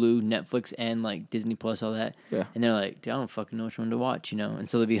like Hulu, Netflix, and like Disney Plus, all that. Yeah. And they're like, dude, I don't fucking know which one to watch, you know. And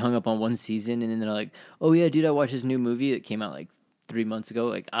so they'll be hung up on one season, and then they're like, oh yeah, dude, I watched this new movie that came out like 3 months ago.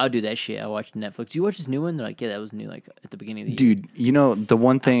 Like I'll do that shit. I watched Netflix. Do you watch this new one? They're like, yeah, that was new, like at the beginning of the year. Dude, you know, the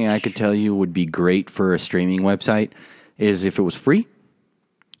one thing I could tell you would be great for a streaming website is if it was free,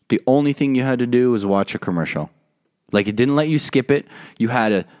 the only thing you had to do was watch a commercial. Like, it didn't let you skip it. You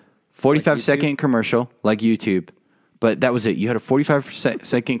had a 45-second commercial, like YouTube, but that was it. You had a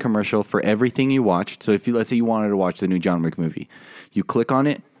 45-second commercial for everything you watched. So if you, let's say you wanted to watch the new John Wick movie, you click on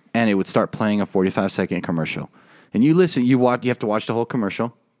it, and it would start playing a 45-second commercial. And you listen, you have to watch the whole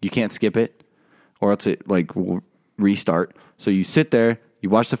commercial. You can't skip it, or else it like will restart. So you sit there, you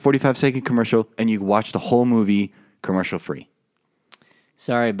watch the 45-second commercial, and you watch the whole movie commercial free.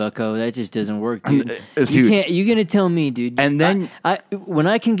 Sorry, Bucko, that just doesn't work, dude. Dude. You can't. You're gonna tell me, dude. And then- I when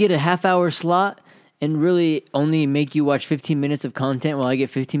I can get a half-hour slot and really only make you watch 15 minutes of content while I get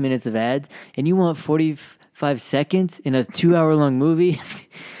 15 minutes of ads, and you want 45 seconds in a 2-hour-long movie.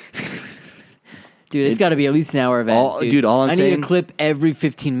 Dude, it's got to be at least an hour of ads, dude. all I'm I need saying- a clip every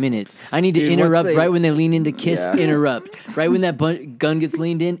 15 minutes. I need to Dude, once interrupt they- right when they lean in to kiss, Yeah. interrupt. Right when that gun gets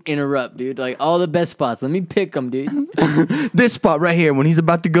leaned in, interrupt, dude. Like, all the best spots. Let me pick them, dude. This spot right here, when he's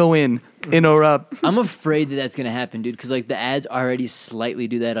about to go in, interrupt. I'm afraid that that's going to happen, dude, because, like, the ads already slightly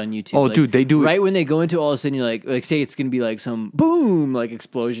do that on YouTube. Oh, Like, dude, they do it- Right when they go into, all of a sudden, you're like say it's going to be, like, some boom, like,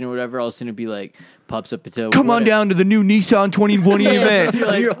 explosion or whatever. All of a sudden, it'd be, like, pops up. It's a, Come on what- down to the new Nissan 2020 event. You're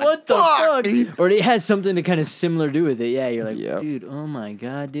like, what the fuck? Or it has something to kind of similar to do with it. Yeah, you're like, Yep. dude, oh my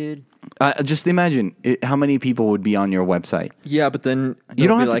God, dude. Just imagine how many people would be on your website. Yeah, but then You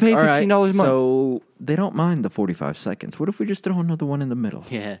don't they'll be have to pay "All right, $15 a month." So they don't mind the 45 seconds. What if we just throw another one in the middle?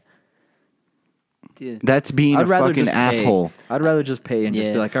 Yeah. Dude. That's being a fucking just asshole. Pay. I'd rather just pay and just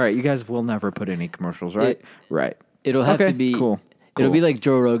Yeah. be like, all right, you guys will never put any commercials, right? Right. It'll have Okay, to be cool. It'll Cool. be like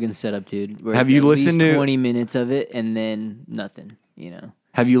Joe Rogan's setup, dude. Where Have it's you at listened least to- 20 minutes of it and then nothing, you know?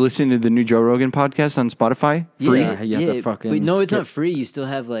 Have you listened to the new Joe Rogan podcast on Spotify? Free? Yeah, you have to fucking But no, it's skip. not free. You still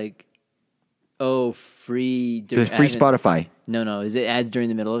have like, free. There's free Spotify. No. Is it ads during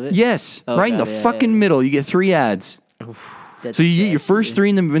the middle of it? Yes, Oh, right in God, the yeah, fucking yeah. middle. You get 3 ads. That's So you get your nasty, first dude. 3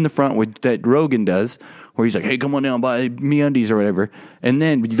 in the front with that Rogan does, where he's like, "Hey, come on down, buy MeUndies or whatever," and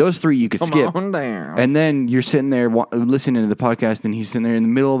then those 3 you could Come skip. on down. And then you're sitting there listening to the podcast, and he's sitting there in the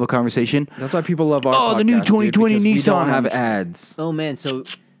middle of a conversation. That's why people love our Oh, the new podcast, dude, 2020 because we don't Nissan. have ads. Oh man, so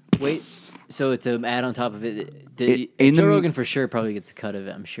wait, so it's an ad on top of it. In Joe the- Rogan for sure probably gets a cut of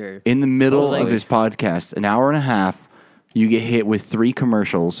it. I'm sure. In the middle Oh, like- of his podcast, an hour and a half, You get hit with 3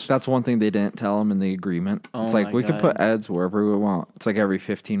 commercials. That's one thing they didn't tell them in the agreement. Oh It's like my we could put God. ads wherever we want. It's like every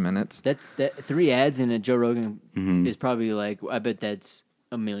 15 minutes. That 3 ads in a Joe Rogan Mm-hmm. is probably like, I bet that's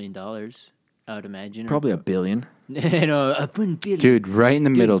 $1 million. I would imagine. Probably $1 billion. No, a billion. Dude, right in the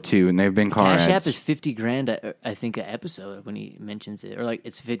middle, too, and they've been car Cash App ads. is $50,000, I think, an episode when he mentions it, or like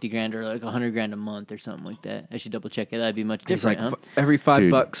it's $50,000 or like $100,000 a month or something like that. I should double check it. That'd be much It's different. like Huh? every $5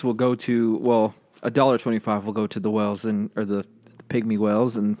 Dude. will go to, well, $1.25 will go to the whales or the pygmy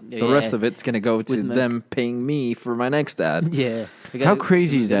whales, and the Yeah. rest of it's going to go to With my- them paying me for my next ad. Yeah. How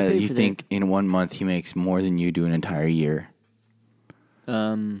crazy is Gotta that pay you for think in 1 month he makes more than you do an entire year?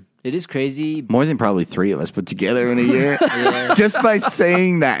 It is crazy. More than probably 3 of us put together in a year. Yeah. Just by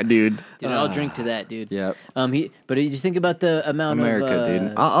saying that, dude. Dude, I'll drink to that, dude. Yep. But you just think about the amount America, of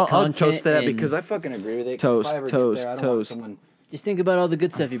dude. I'll content toast that and- because I fucking agree with it. Toast, toast. just think about all the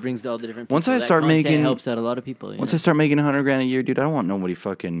good stuff he brings to all the different people. Once I That start content making- helps out a lot of people. Once I start making $100,000 a year, dude, I don't want nobody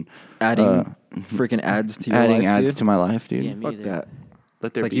fucking Adding freaking ads to your adding life, ads dude. to my life, dude. Yeah, me Fuck either. that. Let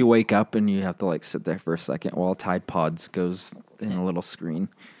It's there like be. you wake up and you have to like sit there for a second while Tide Pods goes in a little screen.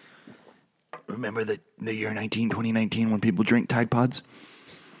 Remember the year 2019 when people drink Tide Pods?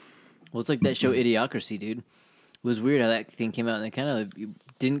 Well, it's like that show Idiocracy, dude. It was weird how that thing came out and it kind of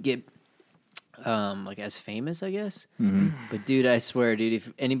didn't get like as famous, I guess. Mm-hmm. But dude, I swear, dude,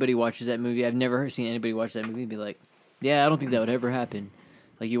 if anybody watches that movie, I've never seen anybody watch that movie and be like, "Yeah, I don't think that would ever happen."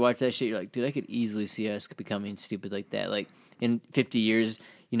 Like you watch that shit, you're like, "Dude, I could easily see us becoming stupid like that." Like in 50 years,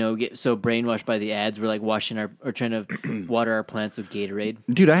 get so brainwashed by the ads, we're like washing or trying to water our plants with Gatorade.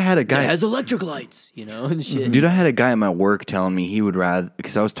 Dude, I had a guy. It has electric lights, and shit. Dude, I had a guy at my work telling me he would rather,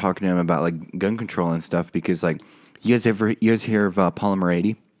 because I was talking to him about like gun control and stuff. Because like, you guys hear of Polymer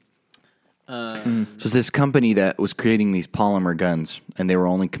 80? So it's this company that was creating these polymer guns, and they were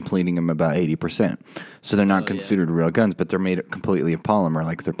only completing them about 80%. So they're not considered real guns, but they're made completely of polymer,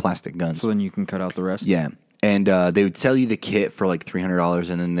 like they're plastic guns. So then you can cut out the rest. Yeah. And they would sell you the kit for like $300,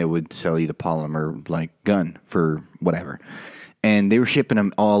 and then they would sell you the polymer like gun for whatever. And they were shipping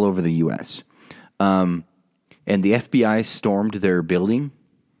them all over the U.S. And the FBI stormed their building,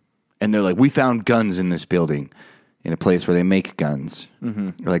 and they're like, "We found guns in this building, in a place where they make guns,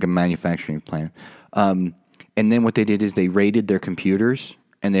 or like a manufacturing plant." And then what they did is they raided their computers,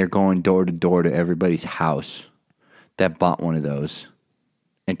 and they're going door to door to everybody's house that bought one of those,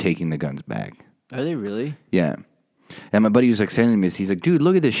 and taking the guns back. Are they really? Yeah. And my buddy was like sending me this. He's like, "Dude,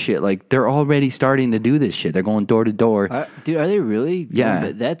 look at this shit. Like, they're already starting to do this shit. They're going door to door." Dude, are they really? Yeah.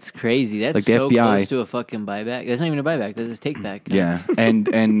 But that's crazy. That's Like the so FBI. close to a fucking buyback. That's not even a buyback. That's a take back. Yeah. And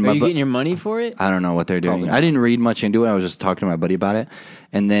Are my you getting your money for it? I don't know what they're doing. I didn't read much into it. I was just talking to my buddy about it.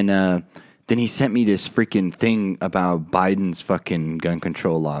 And then he sent me this freaking thing about Biden's fucking gun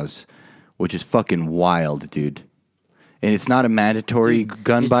control laws, which is fucking wild, dude. And it's not a mandatory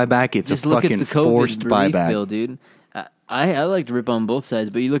gun buyback. It's a Just look at fucking the COVID forced relief buyback. bill, dude. I like to rip on both sides,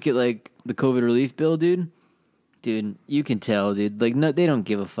 but you look at like the COVID relief bill, dude. Dude, you can tell, dude. Like, no, they don't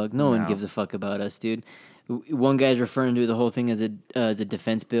give a fuck. No one gives a fuck about us, dude. One guy's referring to the whole thing as a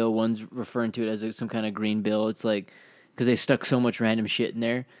defense bill. One's referring to it as some kind of green bill. It's like because they stuck so much random shit in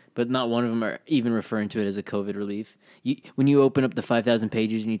there, but not one of them are even referring to it as a COVID relief. When you open up the 5,000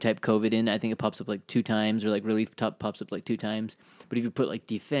 pages and you type COVID in, I think it pops up like 2 times, or like relief pops up like 2 times. But if you put like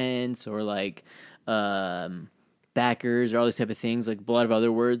defense or like backers or all these type of things, like a lot of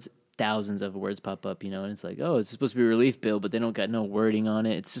other words, thousands of words pop up, and it's like, oh, it's supposed to be a relief bill, but they don't got no wording on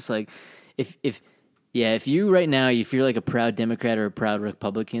it. It's just like, if you right now, if you're like a proud Democrat or a proud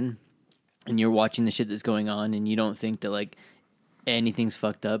Republican, and you're watching the shit that's going on, and you don't think that like anything's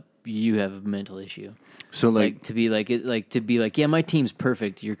fucked up, you have a mental issue. So like to be like, yeah, my team's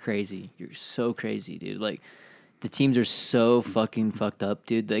perfect. You're crazy. You're so crazy, dude. Like, the teams are so fucking fucked up,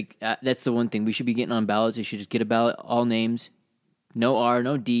 dude. Like, that's the one thing. We should be getting on ballots. We should just get a ballot, all names. No R,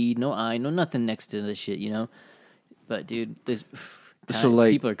 no D, no I, no nothing next to this shit, But, dude,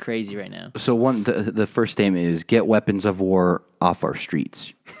 people are crazy right now. So the first statement is get weapons of war off our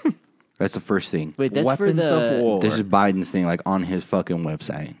streets. That's the first thing. Wait, that's Weapons for the... of war. This is Biden's thing, like on his fucking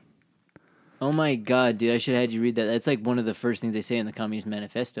website. Oh, my God, dude. I should have had you read that. That's like one of the first things they say in the Communist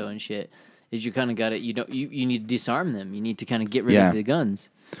Manifesto and shit. Is you kind of got it. You need to disarm them. You need to kind of get rid of the guns.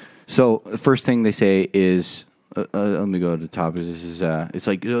 So the first thing they say is, let me go to the top. This is it's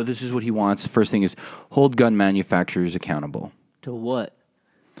like, this is what he wants. First thing is hold gun manufacturers accountable. To what?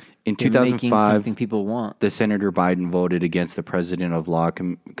 In They're making 2005, something people want. the Senator Biden voted against the President of Law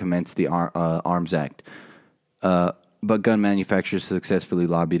commenced the Arms Act. But gun manufacturers successfully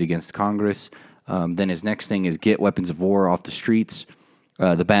lobbied against Congress. Then his next thing is get weapons of war off the streets.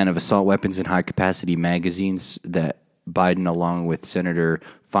 The ban of assault weapons and high-capacity magazines that Biden, along with Senator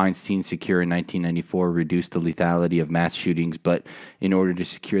Feinstein, secure in 1994, reduced the lethality of mass shootings. But in order to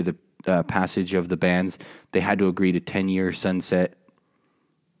secure the passage of the bans, they had to agree to 10-year sunset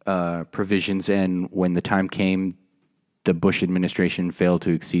provisions. And when the time came, the Bush administration failed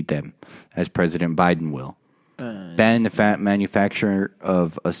to exceed them, as President Biden will. Ban the manufacture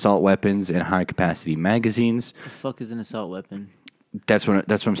of assault weapons and high-capacity magazines. The fuck is an assault weapon? That's what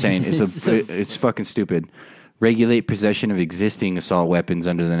I'm saying. It's fucking stupid. Regulate possession of existing assault weapons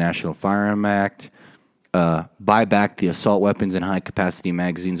under the National Firearm Act. Buy back the assault weapons and high-capacity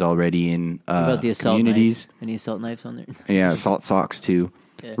magazines already in What about the assault communities. knife? Any assault knives on there? Yeah, assault socks too.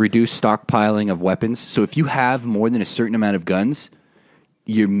 Yeah. Reduce stockpiling of weapons. So if you have more than a certain amount of guns,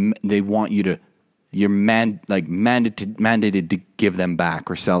 they want you to. You're mandated to give them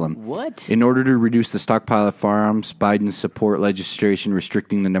back or sell them. What? In order to reduce the stockpile of firearms, Biden support legislation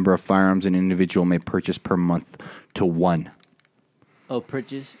restricting the number of firearms an individual may purchase per month to 1. Oh,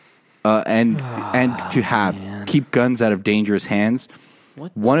 purchase? And to have. Keep guns out of dangerous hands.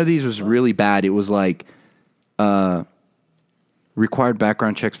 What One of these was really bad. It was like required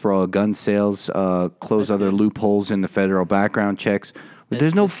background checks for all gun sales, close That's other good. loopholes in the federal background checks.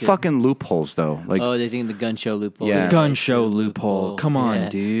 There's no That's good. fucking loopholes, though. Like, Oh, they think the gun show loophole. Yeah. Gun show loophole. Come on, Yeah.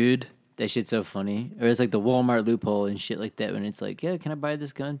 dude. That shit's so funny. Or it's like the Walmart loophole and shit like that when it's like, yeah, can I buy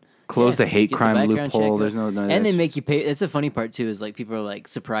this gun? Close Yeah, the hate get crime background loophole. check. There's no And they that's make you pay. That's the funny part too. Is like people are like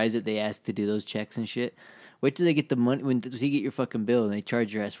surprised that they ask to do those checks and shit. Wait till they get the money when you get your fucking bill and they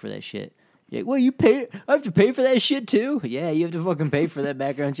charge your ass for that shit. You're like, well, you pay. I have to pay for that shit too. Yeah, you have to fucking pay for that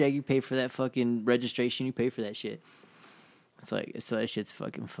background check. You pay for that fucking registration. You pay for that shit. It's like so that shit's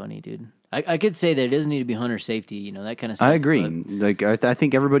fucking funny, dude. I could say that it doesn't need to be hunter safety, you know, that kind of stuff. I agree. but- Like, I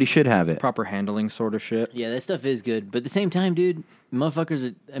think everybody should have it. Proper handling sort of shit. yeah, that stuff is good, but at the same time, dude,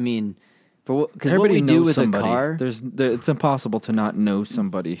 motherfuckers. I mean, because what Everybody we knows do with somebody. a car, It's impossible to not know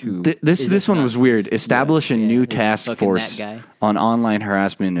somebody who. This Is one it was not- weird. Establish a yeah, new it's task fucking force that guy. on online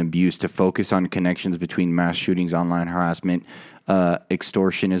harassment and abuse to focus on connections between mass shootings, online harassment,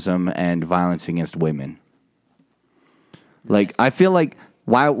 extortionism, and violence against women. Like, I feel like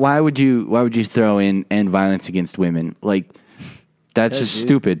why would you throw in and violence against women? Like, that's Because, just dude.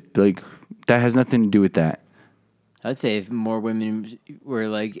 stupid. Like, that has nothing to do with that. I'd say if more women were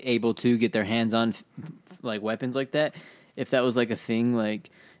like able to get their hands on like weapons like that, if that was like a thing, like,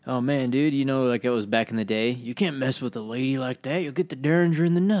 oh man, dude, you know, like it was back in the day, you can't mess with a lady like that. You'll get the derringer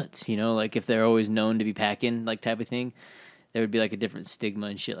in the nuts, you know, like if they're always known to be packing, like type of thing, there would be like a different stigma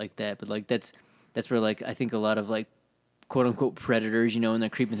and shit like that. But like that's where like I think a lot of like quote unquote predators, you know, when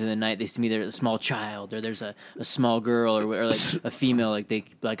they're creeping through the night, they see me there's a small child or there's a small girl or like a female, like they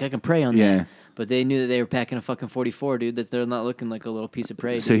like I can prey on Yeah. them. But they knew that they were packing a fucking 44, dude, that they're not looking like a little piece of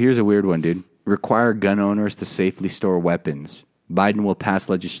prey. So here's a weird one, dude. Require gun owners to safely store weapons. Biden will pass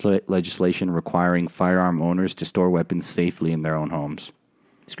legislation requiring firearm owners to store weapons safely in their own homes.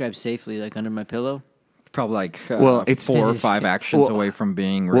 Describe safely, like under my pillow. Probably like Well, it's- 4 or 5 actions Well- away from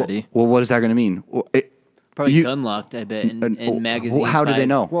being Well, ready. well, what is that going to mean? Well, Probably you- gun locked, I bet, and magazine. How do they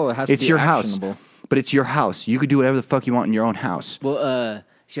know? Well, it has to it's be your actionable. house, but it's your house. You could do whatever the fuck you want in your own house. Well,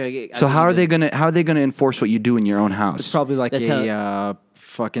 So how are they gonna enforce what you do in your own house? It's probably like That's a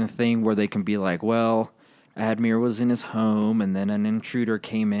fucking thing where they can be like, well, Admir was in his home and then an intruder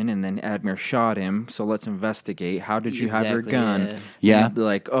came in and then Admir shot him. So let's investigate. How did you have your Exactly, gun? yeah. And Yeah. you'd be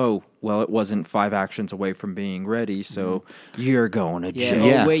like, oh, well, it wasn't 5 actions away from being ready. So you're going to Yeah. jail.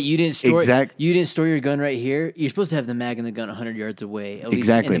 Yeah. Oh wait, you didn't store. You didn't store your gun right here. You're supposed to have the mag and the gun 100 yards away. At least,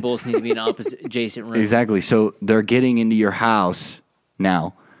 Exactly. and the bullets need to be in opposite adjacent rooms. Exactly. So they're getting into your house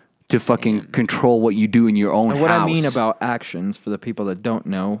now to fucking control what you do in your own And what house. I mean about actions, for the people that don't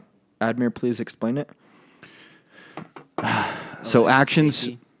know, Admir, please explain it. So like actions.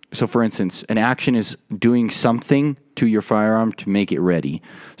 safety. So for instance, an action is doing something to your firearm to make it ready.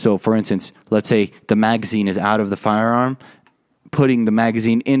 So for instance, let's say the magazine is out of the firearm. Putting the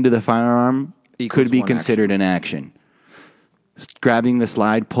magazine into the firearm Equals could be one considered an action. Grabbing the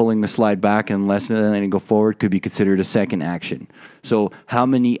slide, pulling the slide back, and letting it go forward could be considered a second action. So how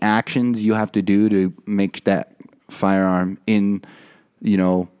many actions you have to do to make that firearm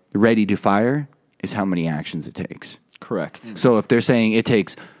ready to fire is how many actions it takes. Correct. So if they're saying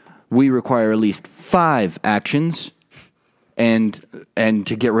we require at least 5 actions, and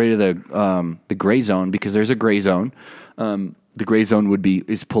to get rid of the gray zone, because there's a gray zone, the gray zone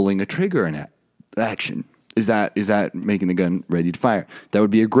is pulling a trigger in that action. Is that making the gun ready to fire? That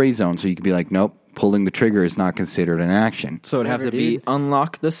would be a gray zone. So you could be like, nope, pulling the trigger is not considered an action. So it'd have to Whatever, be dude.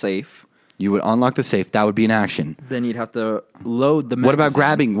 unlock the safe, You would unlock the safe. That would be an action. Then you'd have to load the magazine. What about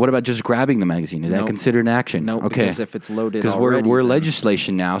grabbing? What about just grabbing the magazine? Is that Nope. considered an action? No, okay. because if it's loaded Because already, we're then-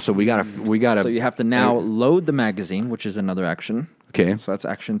 legislation now, so we gotta. So you have to now load the magazine, which is another action. Okay. So that's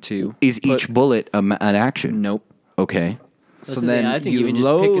action 2. Is each bullet an action? Nope. Okay. So That's the then thing, I think you even just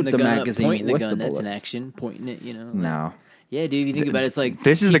load picking the the gun magazine up, pointing the with gun, the that's an bullets. action. Pointing it, you know. like- No. Yeah, dude. If you think about it, it's like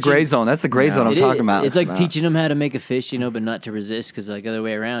This is the teaching- gray zone. That's the gray zone I'm It talking is. about. It's like not. teaching them how to make a fish, you know, but not to resist, because like other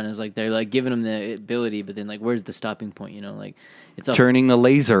way around is like they're like giving them the ability, but then like where's the stopping point? You know, like it's all turning the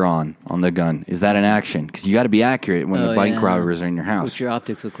laser on the gun. Is that an action? Because you got to be accurate when the bank yeah. robbers are in your What's house. your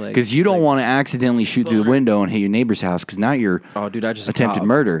optics look like? Because you It's don't like, want to accidentally shoot through the window and hit your neighbor's house. Because now you're Oh, dude, I just attempted got a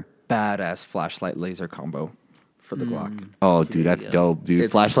murder. Badass flashlight laser combo for the Glock. Oh, dude, that's dope, dude.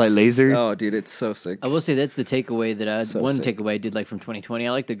 It's- Flashlight laser. Oh, dude, it's so sick. I will say that's the takeaway that So one sick. takeaway I did like from 2020.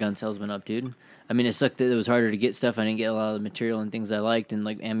 I like the gun salesman up, dude. I mean, it sucked that it was harder to get stuff. I didn't get a lot of the material and things I liked, and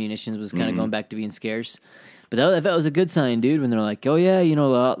like ammunition was kind of going back to being scarce. But that was a good sign, dude. When they're like, "Oh yeah, you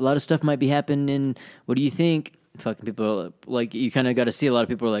know, a lot of stuff might be happening. What do you think?" Fucking people are, like you kind of got to see a lot of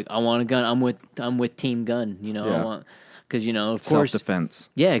people are like, "I want a gun. I'm with Team Gun." You know, I Yeah. want because you know, of course, Self-defense.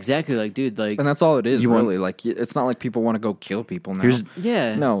 yeah, exactly. Like, dude, like And that's all it is, You want- really. Like, it's not like people want to go kill people now. Here's-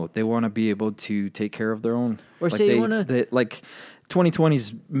 yeah, No, they want to be able to take care of their own. Or like say you they, wanna- they, like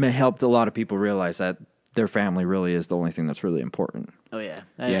 2020's helped a lot of people realize that their family really is the only thing that's really important. oh yeah,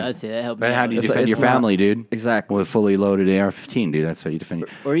 Yeah. I'd say that helped. But me how out. do you It's- defend it's your not- family, dude? Exactly. With a fully loaded AR-15, dude. That's how you defend.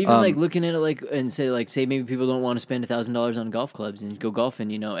 Or even like looking at it like and say maybe people don't want to spend $1,000 on golf clubs and go golfing,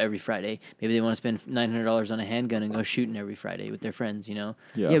 you know, every Friday. Maybe they want to spend $900 on a handgun and go shooting every Friday with their friends, you know.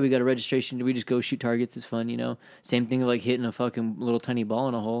 Yeah. We got a registration. We just go shoot targets. It's fun, you know. Same thing of like hitting a fucking little tiny ball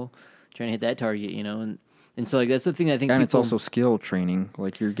in a hole, trying to hit that target, you know. And so like that's the thing I think. And people, it's also skill training.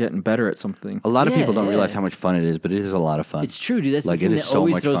 Like, you're getting better at something. A lot of Yeah, people don't realize yeah. how much fun it is, but it is a lot of fun. It's true, dude. That's Like, the thing it is that so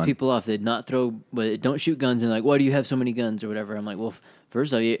always much throws fun. people off. They don't shoot guns and like, why do you have so many guns or whatever? I'm like, well,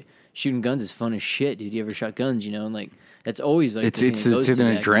 first off, shooting guns is fun as shit, dude. You ever shot guns? You know, and like that's always like It's the thing that goes an to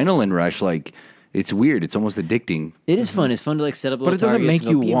that. adrenaline rush. Like, it's weird. It's almost addicting. It is fun. It's fun to like set up. But Little it doesn't targets make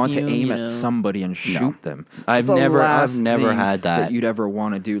and go you pew, want to pew, aim you at know? somebody and shoot them. I've That's the never last thing had that. you'd ever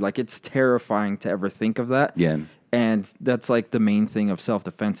want to do. Like, it's terrifying to ever think of that. Yeah. And that's like the main thing of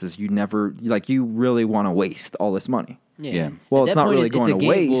self-defense is you really want to waste all this money. Yeah. Well, At it's that not point, really it's going a to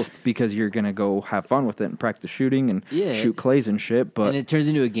game. Well, waste because you're going to go have fun with it and practice shooting and Yeah. shoot clays and shit. But and it turns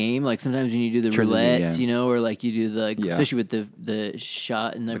into a game. Like sometimes when you do the Turns into- roulettes, yeah. you know, or like you do the like, Yeah. especially with the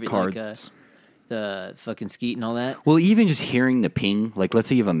shot and the everything, cards. like the fucking skeet and all that. Well, even just hearing the ping, like let's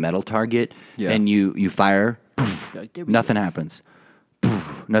say you have a metal target Yeah. and you fire, poof, Like, there we nothing happens.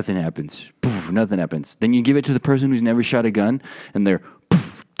 Poof, nothing happens. Poof, nothing happens. Then you give it to the person who's never shot a gun and they're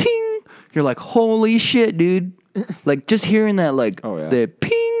poof, ting. You're like, holy shit, dude. Like just hearing that, like Oh, yeah. the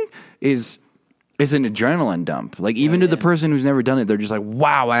ping is an adrenaline dump. Like even to the person who's never done it, they're just like,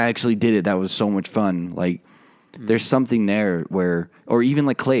 wow, I actually did it. That was so much fun. Like there's something there where, or even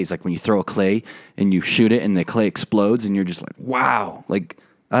like clays, like when you throw a clay and you shoot it and the clay explodes and you're just like, wow. Like,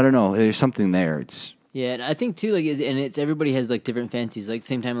 I don't know. There's something there. It's, Yeah, and I think too, like, and it's everybody has like different fancies. Like,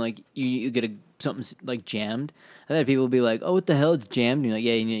 same time, like you get something like jammed. I've had people be like, "Oh, what the hell? It's jammed." And you're like,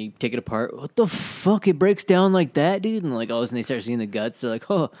 "Yeah," you take it apart. What the fuck? It breaks down like that, dude. And like all of a sudden they start seeing the guts. They're like,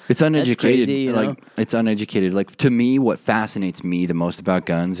 "Oh, it's uneducated. That's crazy, you know? Like it's uneducated. Like to me, what fascinates me the most about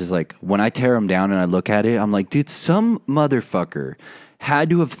guns is like when I tear them down and I look at it, I'm like, dude, some motherfucker had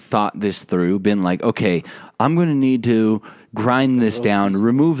to have thought this through. Been like, okay, I'm going to need to grind this down,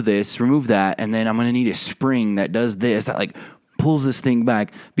 remove this, remove that, and then I'm going to need a spring that does this, that like pulls this thing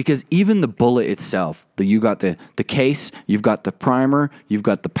back. Because even the bullet itself, you got the case, you've got the primer, you've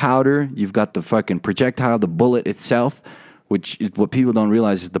got the powder, you've got the fucking projectile, the bullet itself, which is what people don't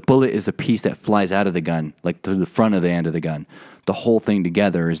realize is the bullet is the piece that flies out of the gun, like to the front of the end of the gun. The whole thing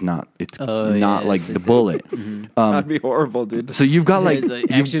together is not, it's not like the bullet. that'd be horrible, dude. So you've got like, It's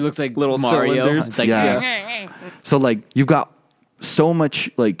like actually looks like little Mario. cylinders. It's like, Yeah. So like you've got so much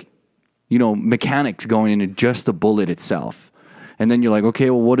like, mechanics going into just the bullet itself. And then you're like, okay,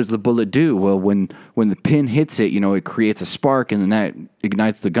 well, what does the bullet do? Well, when the pin hits it, it creates a spark and then that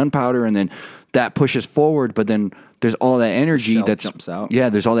ignites the gunpowder and then that pushes forward. But then there's all that energy Shell that's jumps out. Yeah,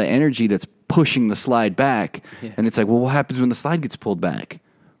 there's all that energy that's pushing the slide back. And it's like, well, what happens when the slide gets pulled back?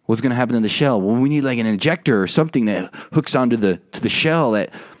 What's going to happen to the shell? Well, we need like an injector or something that hooks onto the shell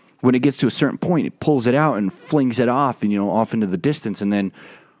that when it gets to a certain point, it pulls it out and flings it off and, off into the distance. And then,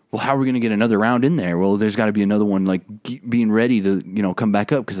 well, how are we going to get another round in there? Well, there's got to be another one like being ready to, come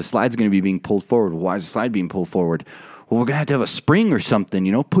back up because the slide's going to be being pulled forward. Well, why is the slide being pulled forward? Well, we're going to have a spring or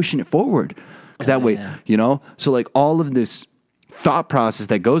something, pushing it forward. Because that way, so like all of this thought process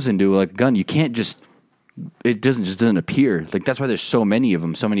that goes into like a gun. You can't just it doesn't appear. Like that's why there's so many of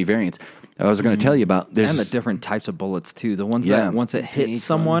them, so many variants. I was going to tell you about and the different types of bullets too. The ones that once it hits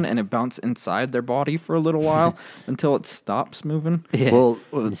someone and it bounces inside their body for a little while until it stops moving. Yeah. Well,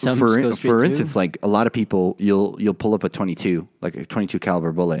 And some for go straight through. instance, like a lot of people, you'll pull up a 22, like a 22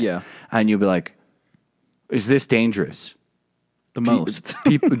 caliber bullet, Yeah. and you'll be like, "Is this dangerous?" The most.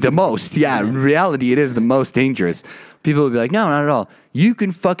 The most, yeah. In reality, it is the most dangerous. People will be like, "No, not at all. You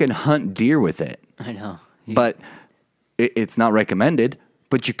can fucking hunt deer with it, I know. but it's not recommended.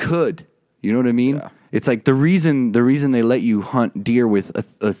 But you could." You know what I mean? Yeah. It's like the reason they let you hunt deer with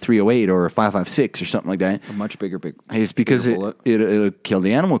a 308 or a 5.56 or something like that A much bigger is because bigger bullet. it'll kill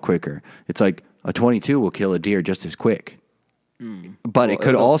the animal quicker. It's like a 22 will kill a deer just as quick. But it could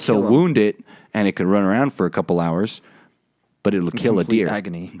it'll also kill 'em. wound it, and it could run around for a couple hours, but it'll kill a complete deer.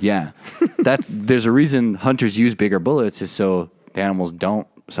 agony. Yeah. There's a reason hunters use bigger bullets is so the animals don't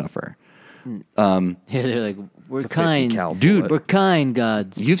suffer. Yeah, they're like, we're kind. cal Dude, bullet. We're kind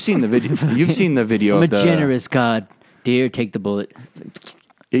gods. You've seen the video. You've seen the video I'm a of the generous god. Dear, take the bullet.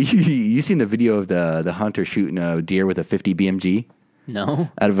 You've seen the video of the hunter shooting a deer with a 50 BMG No?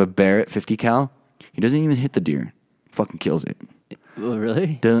 out of a Barrett 50 cal. He doesn't even hit the deer. Fucking kills it. Oh,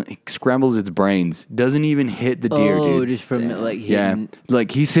 really? He scrambles its brains. Doesn't even hit the deer, Oh, dude. just from like Yeah, hitting.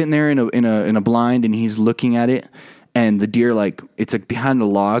 like he's sitting there in a blind and he's looking at it, and the deer like it's like behind a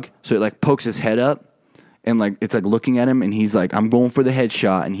log, so it like pokes his head up, and like it's like looking at him, and he's like, I'm going for the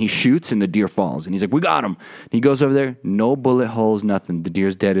headshot, and he shoots, and the deer falls, and he's like, we got him. And he goes over there, no bullet holes, nothing. The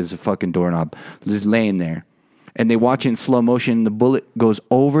deer's dead as a fucking doorknob, just laying there. And they watch it in slow motion. The bullet goes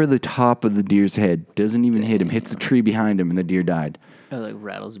over the top of the deer's head, doesn't even hit him, hits the tree behind him, and the deer died. Oh, like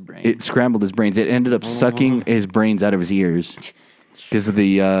rattles the brain. It scrambled his brains. It ended up sucking his brains out of his ears because of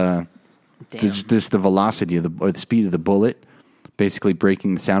the the velocity of the speed of the bullet, basically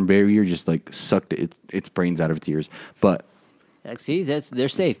breaking the sound barrier, just like sucked its brains out of its ears. But Like, see, they're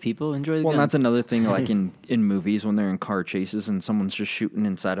safe. People enjoy the Well, gun. and that's another thing, like in movies when they're in car chases and someone's just shooting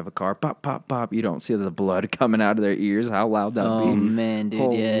inside of a car, pop, pop, pop. You don't see the blood coming out of their ears. How loud that would Oh be! man, dude,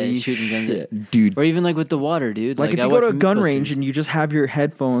 yeah, Holy shooting guns, shit. dude, or even like with the water, dude. Like if I you go to watch a gun Mythbusters, range and you just have your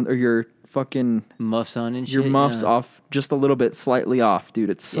headphone or your fucking muffs on and shit, your muffs yeah. off just a little bit slightly off, dude.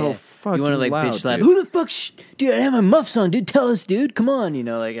 It's so Yeah. fucking You want to like loud, bitch slap? dude. Who the fuck? Dude, I have my muffs on, dude. Tell us, dude. Come on, you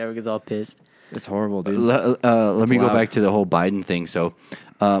know, like everyone's all pissed. It's horrible, dude. let me go loud. back to the whole Biden thing. So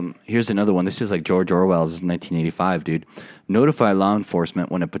here's another one. This is like George Orwell's 1985, dude. Notify law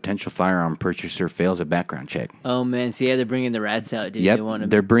enforcement when a potential firearm purchaser fails a background check. Oh man, see, yeah, they're bringing the rats out, dude. Yep, They want to.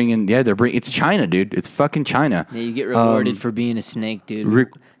 they're bringing. It's China, dude. It's fucking China. Yeah, you get rewarded for being a snake, dude.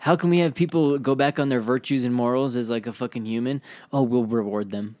 Rick- How can we have people go back on their virtues and morals as like a fucking human? Oh, we'll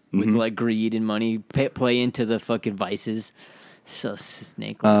reward them with Mm-hmm. like greed and money. Play into the fucking vices. So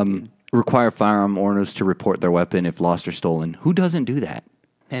snake-like, dude. Require firearm owners to report their weapon if lost or stolen. Who doesn't do that?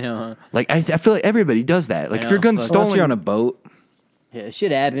 I know. Huh? Like I feel like everybody does that. Like I if your know, gun's fuck. stolen, Unless you're on a boat. Yeah,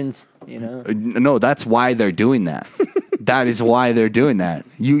 shit happens. You know. No, that's why they're doing that. That is why they're doing that.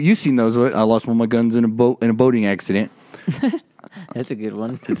 You seen those? I lost one of my guns in a boating accident. That's a good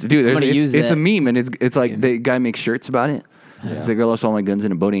one. Dude, I'm gonna use it's a that. meme, and it's like the guy makes shirts about it. It's like I lost all my guns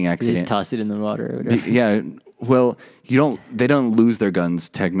in a boating Just accident. toss it in the water or whatever. Yeah, well, they don't lose their guns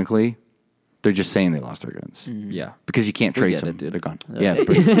technically. They're just saying they lost their guns Yeah. because you can't trace get them. it, dude. They're gone.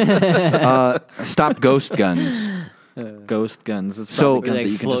 Yeah. Stop ghost guns. Ghost guns. It's So- probably guns Like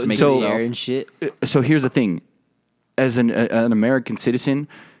that you can float just in make the yourself. air and shit. So here's the thing: as an American citizen,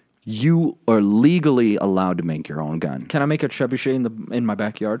 you are legally allowed to make your own gun. Can I make a trebuchet in my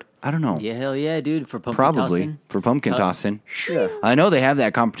backyard? I don't know. Yeah, hell yeah, dude. For pumpkin Probably tossing. for pumpkin Toss- tossing. Yeah. I know they have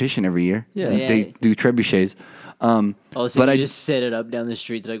that competition every year. Yeah. Yeah. They do trebuchets. Also, But you I- just set it up down the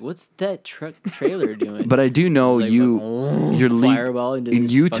street. They're like, what's that truck trailer doing? But I do know It's like, you're fireball into in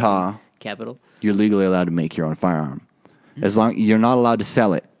this Utah. fucking capital. You're legally allowed to make your own firearm, as long you're not allowed to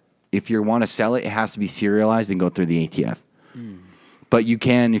sell it. If you want to sell it, it has to be serialized and go through the ATF. But you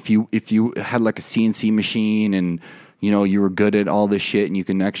can if you had like a CNC machine and you were good at all this shit and you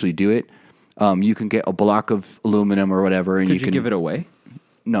can actually do it. You can get a block of aluminum or whatever, and Could you you can give it away?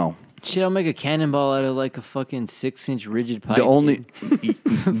 no. Shit, I'll make a cannonball out of like a fucking 6-inch rigid pipe. The only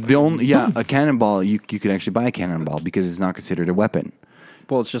a cannonball you can actually buy a cannonball because it's not considered a weapon.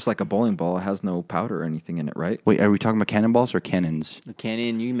 Well, it's just like a bowling ball. It has no powder or anything in it, right? Wait, are we talking about cannonballs or cannons? A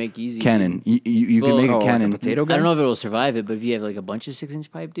cannon, you can make easy. Cannon. You can Well, make oh, a like a cannon. potato I gun? don't know if it will survive it, but if you have like a bunch of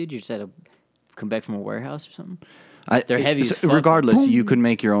 6-inch pipe, dude, you just had to come back from a warehouse or something. They're heavy as fuck. Regardless, you can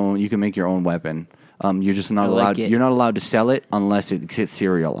make your own. You can make your own weapon. You're just not I like allowed. it. You're not allowed to sell it unless it gets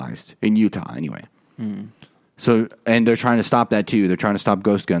serialized in Utah, anyway. So, and they're trying to stop that too. They're trying to stop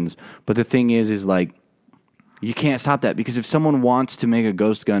ghost guns. But the thing is like, you can't stop that because if someone wants to make a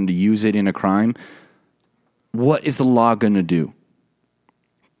ghost gun to use it in a crime, what is the law going to do?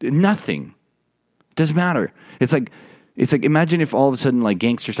 Nothing. Doesn't matter. It's like imagine if all of a sudden like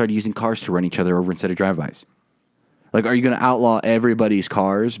gangsters started using cars to run each other over instead of drive-bys. Like, are you going to outlaw everybody's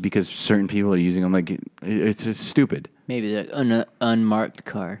cars because certain people are using them? Like, it's just stupid. Maybe the unmarked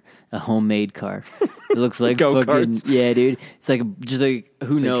car, a homemade car. It looks like Go-karts. fucking yeah, dude. It's like just like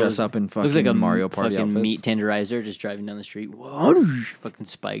who They knows? dress up in looks like a fucking Mario Party fucking outfits. meat tenderizer just driving down the street. Whoosh, fucking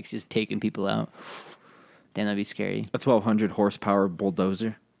spikes, just taking people out. Damn, that'd be scary. A 1,200 horsepower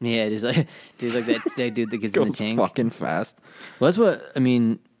bulldozer. Yeah, just like that dude that gets in the Goes tank. fucking fast. Well, that's what I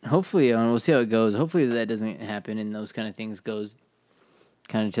mean. Hopefully, we'll see how it goes. Hopefully, that doesn't happen and those kind of things goes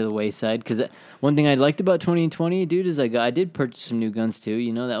kind of to the wayside. Because one thing I liked about 2020, dude, is like I did purchase some new guns too.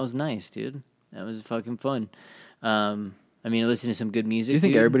 You know, that was nice, dude. That was fucking fun. I mean, listen to some good music. Do you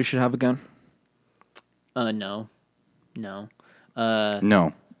think dude. everybody should have a gun? No. No.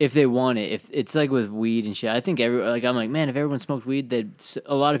 If they want it, if it's like with weed and shit, I think I'm like, man, if everyone smoked weed,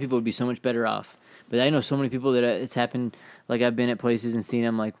 a lot of people would be so much better off. But I know so many people that it's happened. Like I've been at places and seen.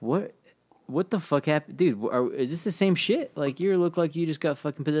 I'm like, what the fuck happened, dude? Is this the same shit? Like you look like you just got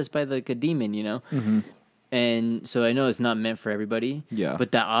fucking possessed by like a demon, you know? Mm-hmm. And so I know it's not meant for everybody. Yeah.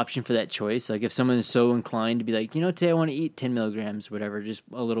 But that option for that choice, like if someone is so inclined to be like, you know, today I want to eat 10 milligrams, whatever, just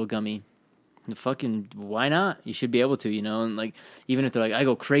a little gummy. Fucking why not? You should be able to, you know. And like even if they're like, I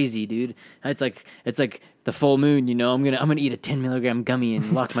go crazy, dude. It's like the full moon, you know. I'm gonna eat a 10 milligram gummy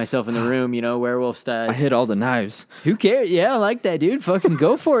and lock myself in the room, you know, werewolf style. I hit all the knives. Who cares? Yeah, I like that, dude. Fucking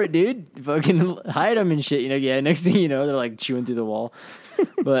go for it, dude. Fucking hide them and shit, you know. Yeah, next thing you know, they're like chewing through the wall.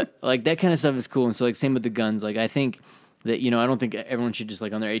 But like that kind of stuff is cool. And so like same with the guns. Like I think that, you know, I don't think everyone should just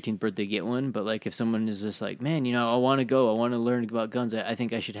like on their 18th birthday get one, but like if someone is just like, man, you know, I want to learn about guns, I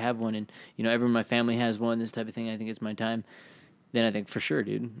think I should have one, and you know, everyone in my family has one, this type of thing, I think it's my time. Then I think for sure,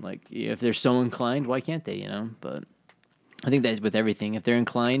 dude, like if they're so inclined, why can't they, you know? But I think that's with everything. If they're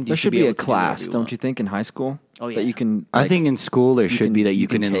inclined, you There should be able a to do class, whatever don't want. you think, in high school? Oh, yeah. That you can. I like, think in school there should be that you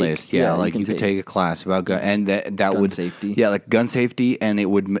can take- enlist. yeah, Yeah, you like can you could take- take a class about gun, and that Gun would safety. Yeah, like gun safety, and it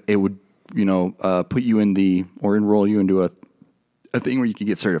would you know put you in or enroll you into a thing where you can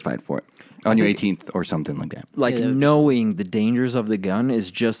get certified for it on your 18th or something like that. like Yeah, that would- knowing the dangers of the gun is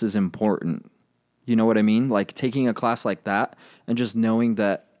just as important. You know what I mean? Like taking a class like that and just knowing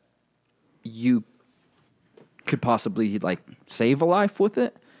that you could possibly like save a life with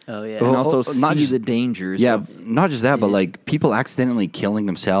it, Oh yeah. and Oh, also not see just- the dangers. Yeah, of, not just that, but like people accidentally killing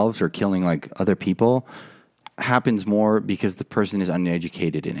themselves or killing like other people happens more because the person is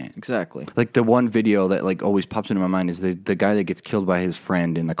uneducated in it. exactly. Like the one video that like always pops into my mind is the guy that gets killed by his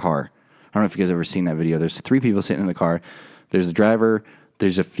friend in the car. I don't know if you guys ever seen that video. There's 3 people sitting in the car. There's the driver,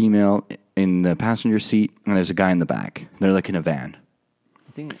 there's a female in the passenger seat, and there's a guy in the back. They're like in a van.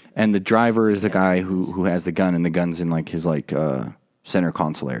 I think And the driver is the guy who has the gun, and the gun's in like his center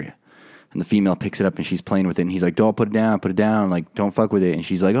console area. And the female picks it up and she's playing with it, and he's like, "Don't put it down, like don't fuck with it." And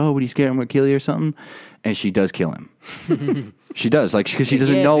she's like, "Oh, what are you scared? I'm gonna kill you or something?" And she does kill him. She does, like, because she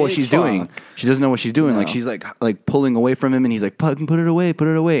doesn't Yeah, know what bitch, she's doing. She doesn't know what she's doing. Like No. she's like pulling away from him, and he's like, put it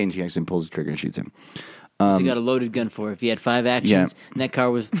away," and she actually pulls the trigger and shoots him. you got a loaded gun for. If you had 5 actions, Yeah. and that car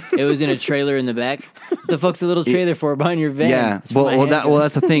was in a trailer in the back. What the fuck's the little trailer for behind your van? Yeah, It's for my handgun.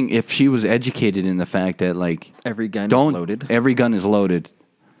 that's the thing. If she was educated in the fact that like Every gun is don't loaded. every gun is loaded.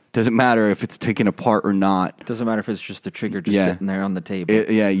 Doesn't matter if it's taken apart or not. Doesn't matter if it's just a trigger just Yeah. sitting there on the table.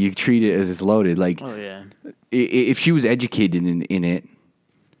 Yeah, you treat it as it's loaded. Like Oh yeah. if she was educated in it,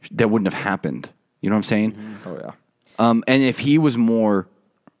 that wouldn't have happened. You know what I'm saying? Oh yeah. And if he was more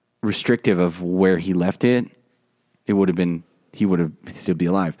restrictive of where he left it, he would have still be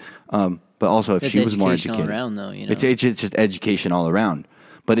alive. But also, if That's she was more education all educated, around, though, you know? it's just education all around.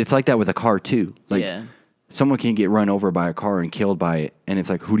 But it's like that with a car too. Like Yeah. someone can get run over by a car and killed by it, and it's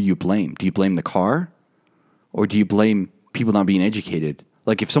like, who do you blame? Do you blame the car, or do you blame people not being educated?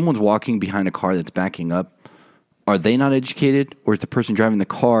 Like if someone's walking behind a car that's backing up, are they not educated, or is the person driving the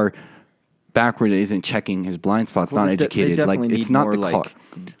car backward isn't checking his blind spots, Well, not they educated? Like definitely it's need not more, the car. like,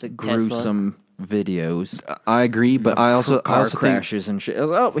 It's like Tesla. gruesome videos. I agree, but I also car think crashes and shit.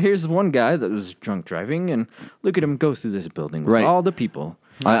 Oh, here's one guy that was drunk driving, and look at him go through this building with Right. all the people.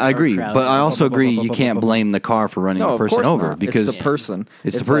 I agree, crowd. but I also agree you can't blame the car for running No, a of person course over not. because it's the person.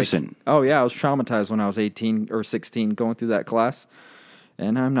 It's the like, person. oh yeah, I was traumatized when I was 18 or 16 going through that class,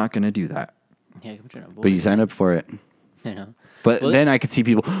 and I'm not going to do that. Yeah, I'm trying to avoid But you it, signed up for it. you know. But then I could see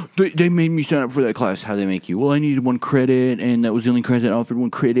people, they made me sign up for that class. How they make you? Well, I needed 1 credit, and that was the only class that offered 1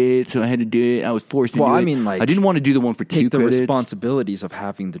 credit, so I had to do it. I was forced to do it. Well, I mean, like, I didn't want to do the one for 2 take the credits. responsibilities of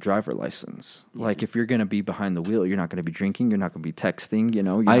having the driver license. Like, if you're going to be behind the wheel, you're not going to be drinking, you're not going to be texting, you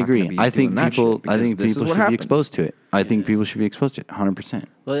know. You're I not gonna agree. be I think doing that people. shit, I because think this is people what should be happens. exposed to it. I think people should be exposed to it. 100%.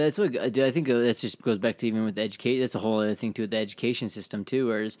 Well, that's what I think. That just goes back to even with the education. That's a whole other thing too with the education system too.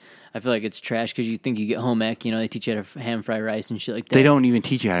 Whereas I feel like it's trash because you think you get home ec, you know, they teach you how to ham fry rice and shit like that. They don't even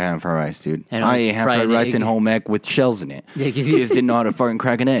teach you how to ham fried rice, dude. I know, I ate ham fry fried an rice egg. in home ec with shells in it. Yeah, These kids didn't know how to fucking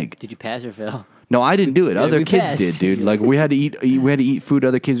crack an egg. Did you pass or fail? No, I didn't do it. Other we kids passed. did, dude. Like we had to eat food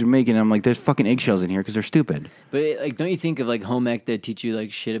other kids were making. And I'm like, there's fucking eggshells in here because they're stupid. But like, don't you think of like home ec that teach you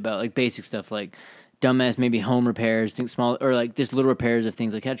like shit about like basic stuff like dumbass maybe home repairs, things small or like just little repairs of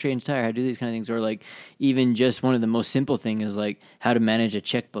things like how to change a tire, how to do these kind of things, or like even just one of the most simple things is like how to manage a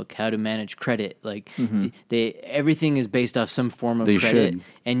checkbook, how to manage credit. Like they everything is based off some form of They credit, should.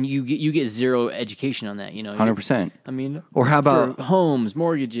 and you get zero education on that. You know, 100%. I mean, Or how about- for homes,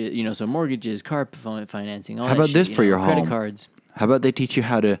 mortgages? You know, so mortgages, car financing. All How that about shit, this you for know, your credit home? cards? How about they teach you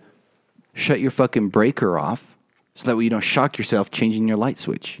how to shut your fucking breaker off so that way you don't shock yourself changing your light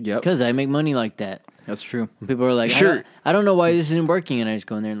switch? Yep, Because I make money like that. that's true. And people are like, Sure. I don't know why this isn't working, and I just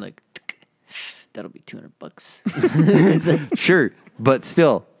go in there and like, that'll be $200. Sure, but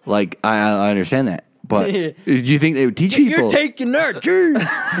still, like I understand that. But do you think they would teach people? taking that.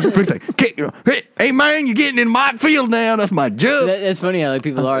 Brick's like, hey man, you're getting in my field now. That's my job. That's funny how like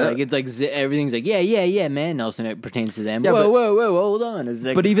people are like it's like everything's like yeah man. And all of a sudden it pertains to them. Yeah, whoa, but- whoa, hold on a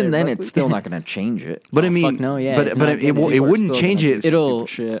second. But even there, then, fuck. it's still not going to change it. But I Oh, mean, fuck no, yeah, but it's but not it, gonna- it wouldn't change it. It'll-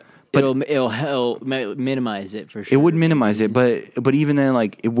 shit. it'll minimize it for sure. It would minimize it, but even then,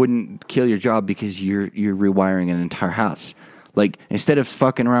 like it wouldn't kill your job because you're rewiring an entire house. Like instead of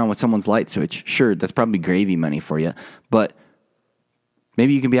fucking around with someone's light switch, sure, that's probably gravy money for you, but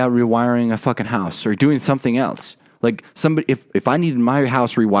maybe you can be out rewiring a fucking house or doing something else. Like somebody, if I needed my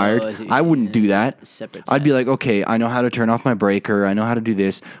house rewired, Oh, I see. I wouldn't do that. Separate I'd be that. like, okay, I know how to turn off my breaker, I know how to do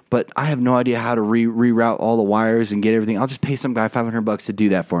this, but I have no idea how to reroute all the wires and get everything. I'll just pay some guy $500 to do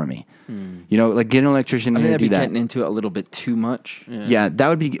that for me. You know, like get an electrician I in think here I'd to be do that. getting into it a little bit too much. Yeah, that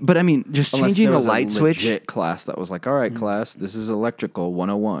would be. But I mean, just Unless changing there a was light switch. legit class that was like, all right, class, this is electrical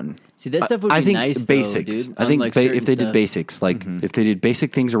 101. See, that stuff would be I think nice. basics. Though, dude. I think Unlike if they certain did basics, like if they did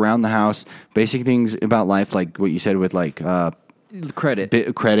basic things around the house, basic things about life, like what you said with like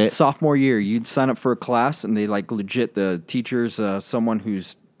Credit. credit. Sophomore year, you'd sign up for a class, and they like legit the teacher's someone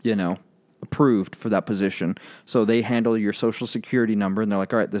who's approved for that position. So they handle your social security number, and they're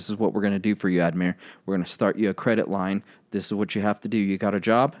like, all right, this is what we're going to do for you, Admir. We're going to start you a credit line. This is what you have to do. You got a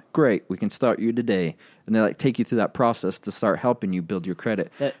job? Great. We can start you today. And they like take you through that process to start helping you build your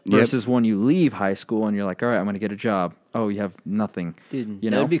credit. Versus when you leave high school and you're like, all right, I'm going to get a job. Oh, you have nothing. Dude, you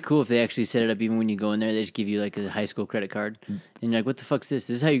that know? would be cool if they actually set it up. Even when you go in there, they just give you like a high school credit card, and you're like, "What the fuck's this?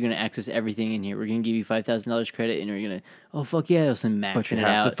 This is how you're going to access everything in here. We're going to give you $5,000 credit, and you're going to, oh fuck yeah, I'll send maxing But you it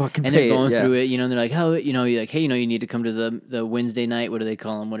have to out." fucking and pay they're it, going yeah. through it, you know. And they're like, "How you're like, hey, you need to come to the Wednesday night. What do they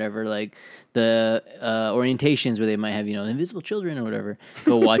call them? Whatever, like the orientations where they might have invisible children or whatever.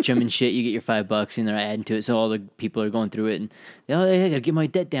 Go watch them and shit. You get your $5, and they're adding to it. So all the people are going through it, and I got to get my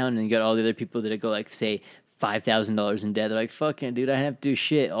debt down. And you got all the other people that go like say $5,000 in debt. They're like, fucking dude, I have to do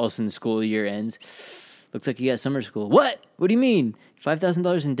shit. All of a sudden the school year ends. Looks like you got summer school. What do you mean?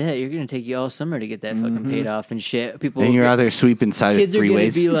 $5,000 in debt? You're gonna take you all summer to get that fucking paid off and shit. People And you're out there sweeping side of kids are gonna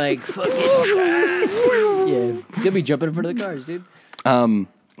freeways. be like, fucking yeah, they'll be jumping in front of the cars, dude.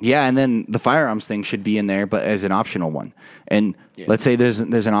 Yeah, and then the firearms thing should be in there, but as an optional one. And let's say there's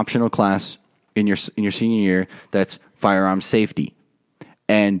an optional class in your senior year that's firearms safety,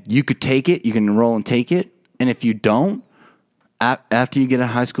 and you could take it. You can enroll and take it, and if you don't, after you get out of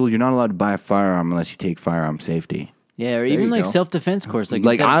high school, you're not allowed to buy a firearm unless you take firearm safety. Yeah, or even you like go. self-defense course. Like,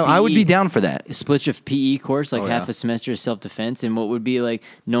 Like instead of I would PE, be down for that. a split of PE course, like Oh, half yeah. a semester of self-defense, and what would be like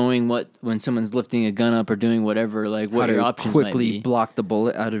knowing what when someone's lifting a gun up or doing whatever, like what How your to options might quickly be. block the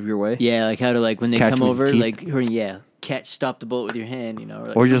bullet out of your way. Yeah, like how to like when they Catch come with your over, teeth. like stop the bullet with your hand,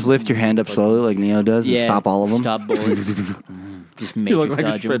 like, Or just lift your hand up slowly like Neo does and stop all of them. Stop bullets. Just make You it look like a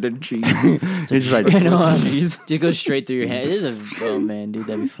dodge 'em. shredded cheese. It's just like, I know. Just go straight through your hand. It is oh man, dude,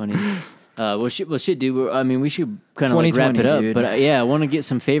 that'd be funny. Well, shit, dude. I mean, we should kind of like wrap 2020, it up. dude. But yeah, I want to get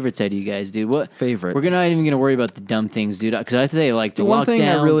some favorites out of you guys, dude. What Favorites? We're not even gonna worry about the dumb things, dude. Because I say like The one thing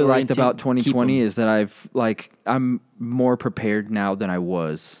I really liked orienting- about keep 2020 'em. is that I'm more prepared now than I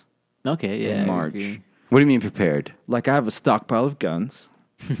was okay, yeah, in I March. agree. what do you mean prepared? Like I have a stockpile of guns.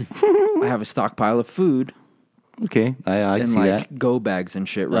 I have a stockpile of food. Okay, I can and see like that. go bags and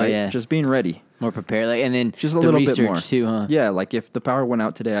shit, right? yeah. Just being ready. More prepared, like, and then Just a the little research bit more too, huh? Yeah, like if the power went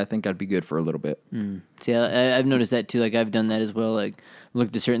out today, I think I'd be good for a little bit. See, I've noticed that too. Like I've done that as well. Like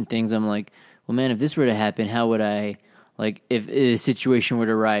looked at certain things. I'm like, well, man, if this were to happen, how would I? Like, if a situation were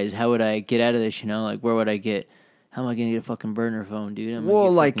to rise, how would I get out of this? You know, like where would I get? How am I gonna get a fucking burner phone, dude? I'm gonna Well,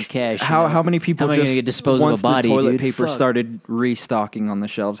 get like fucking cash. you how know? many people how am I just gonna get disposable once body, the toilet dude? paper Fuck. started restocking on the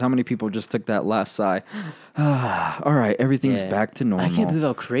shelves? How many people just took that last sigh? All right, everything's Yeah. back to normal. I can't believe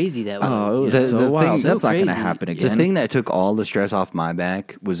how crazy that was. Oh, it was you know? so The wild. thing- That's so not going to crazy. happen The again. thing that took all the stress off my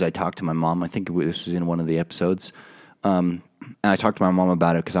back was I talked to my mom. I think this was in one of the episodes. And I talked to my mom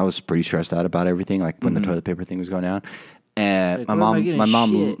about it because I was pretty stressed out about everything, like when the toilet paper thing was going down. And Like, where am I getting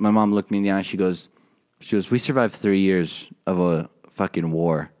shit? my mom looked me in the eye. She goes, we survived 3 years of a fucking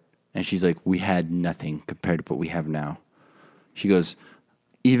war, and she's like, we had nothing compared to what we have now. She goes,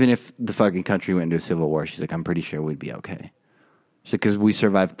 even if the fucking country went into a civil war, she's like, I'm pretty sure we'd be okay. She's like, because we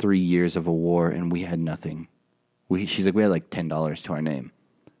survived 3 years of a war and we had nothing. She's like, we had like $10 to our name,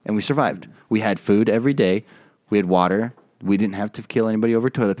 and we survived. We had food every day. We had water. We didn't have to kill anybody over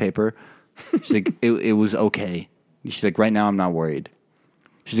toilet paper. She's like, it was okay. She's like, right now I'm not worried.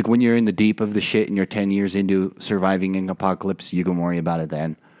 She's like, when you're in the deep of the shit and you're 10 years into surviving an apocalypse, you can worry about it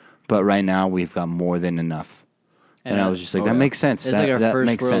then. But right now we've got more than enough. And I was just like, that makes sense. It's that, like our that first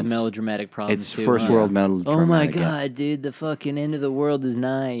makes world sense. melodramatic problem. It's too, first huh? world melodramatic. Oh my yeah. god, dude! The fucking end of the world is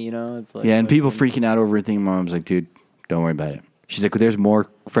nigh. You know, it's like Yeah, and people fucking- freaking out over a thing. My mom's like, dude, don't worry about it. She's like, there's more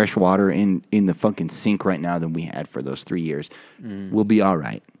fresh water in the fucking sink right now than we had for those 3 years. We'll be all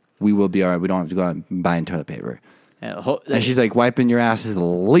right. We will be all right. We don't have to go out and buy toilet paper. Yeah, And she's like, wiping your ass is the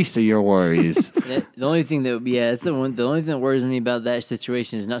least of your worries. the only thing that that's the one. The only thing that worries me about that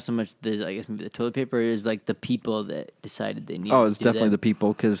situation is not so much I guess maybe the toilet paper is like the people that decided they need. Oh, it's to do definitely that. the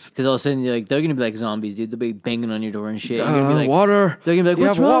people because Because all of a sudden, they're gonna be like zombies, dude. They'll be banging on your door and shit. You're gonna be like, water. They're gonna be like, You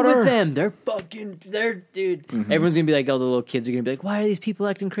 "What's have wrong water?" with them? They're dude." Everyone's gonna be like, all the little kids are gonna be like, "Why are these people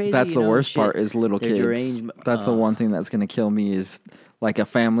acting crazy?" That's you the know, worst shit. part is little They're kids. deranged. That's the one thing that's going to kill me is like a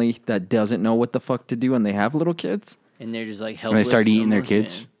family that doesn't know what the fuck to do and they have little kids. And they're just like When helpless. they start eating their almost,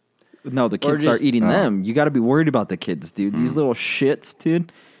 kids. man. No, the kids start just- eating them. You got to be worried about the kids, dude. Hmm. These little shits,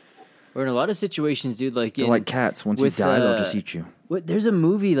 dude. Or in a lot of situations, dude, like They're in, like cats. Once you with, die, they'll just eat you. What, there's a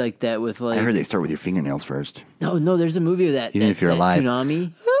movie like that with like I heard they start with your fingernails first. no, there's a movie of that. Even that, if you're that alive.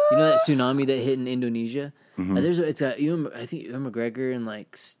 Tsunami. You know that tsunami that hit in Indonesia. Mm-hmm. It's got I think Ewan McGregor and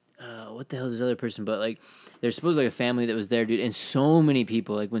like what the hell is this other person? But like there's supposed like a family that was there, dude, and so many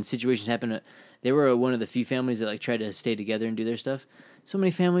people. Like when situations happen, they were one of the few families that like tried to stay together and do their stuff. So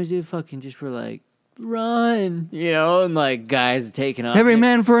many families, dude, fucking just were like run, you know, and like guys taking off. Every And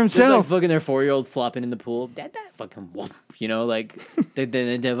man for there's, like himself. fucking their 4-year-old flopping in the pool. Dad, fucking whoop, you know, like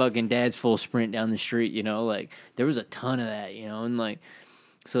the fucking dad's full sprint down the street, you know, like there was a ton of that, you know, and like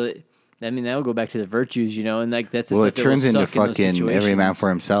so. I mean, that will go back to the virtues, you know, and like that's the Well, stuff it that will turns into suck in those fucking every man situations. for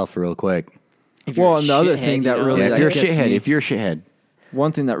himself real quick. If you're Well, a and the other shithead, thing you that know, really Yeah, that if you're a gets shithead, me- if you're a shithead.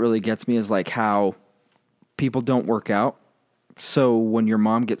 One thing that really gets me is like how people don't work out. So when your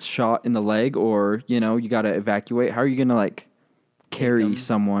mom gets shot in the leg or, you know, you got to evacuate, how are you going to like carry them.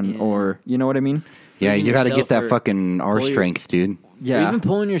 someone Yeah. or, you know what I mean? Yeah, Putting you got to get yourself that or fucking R pull your- strength, dude. Or Yeah. even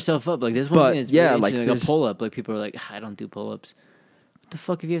pulling yourself up. Like, there's one But, thing that's yeah, really like, interesting, like there's- a pull up. Like, people are like, I don't do pull ups. What the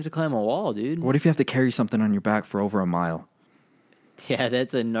fuck if you have to climb a wall, dude? What if you have to carry something on your back for over a mile? Yeah,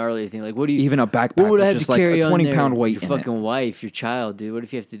 that's a gnarly thing. Like, what do you Even a backpack What would with I have just to like carry a on 20-pound there? weight Your in it. fucking wife, your child, dude. What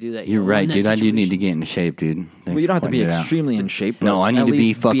if you have to do that? You're know, right, in that dude. I do need to situation? get into shape, dude. Thanks Well, you don't have for to be pointing it out. extremely in shape. but No, I need at to be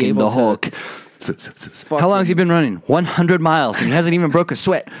least fucking able the to Hulk. How long has he been running? 100 miles, and he hasn't even broke a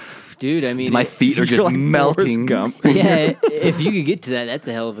sweat. Dude, I mean, My feet are You're just like melting. Forrest Gump. yeah, if you could get to that, that's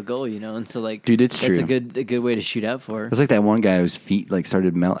a hell of a goal, you know. And so, like, Dude, it's that's true. a good way to shoot out for. It's like that one guy whose feet like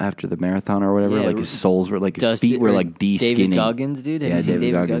started to melt after the marathon or whatever. Yeah, like his soles were like his Dusty- feet were or like de-skinning. David Goggins, dude. Have Yeah, you seen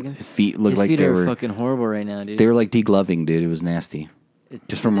David David Goggins. His feet looked His like feet they are were fucking horrible right now, dude. they were like degloving, dude. It was nasty.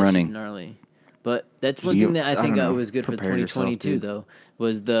 just from that shit's running. gnarly. But that's one You- thing that I I think don't know. was good for Prepare yourself, 2022, dude. though,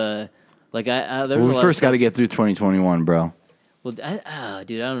 was the like there was Well, a we lot first of got to stuff- get through 2021, bro. Well, dude, I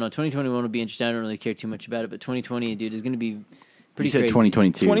don't know. 2021 will be interesting. I don't really care too much about it, but 2020, dude, is going to be pretty You said crazy.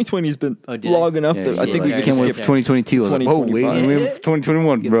 2022. 2020 has been Oh, did long I? enough Yeah, that I you think did. we Sorry, can Came sorry, with skip. sorry. 2022. I was like, oh wait, 2025. we have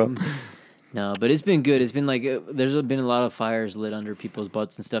 2021, bro. No, but it's been good. It's been like there's been a lot of fires lit under people's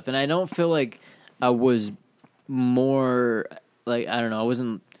butts and stuff, and I don't feel like I was more like I don't know. I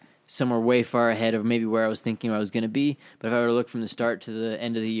wasn't somewhere way far ahead of maybe where I was thinking I was going to be. But if I were to look from the start to the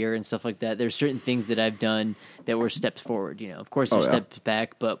end of the year and stuff like that, there's certain things that I've done that were steps forward. You know, of course, there's steps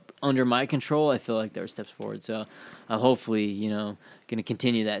back, but under my control, I feel like there were steps forward. So hopefully, you know, going to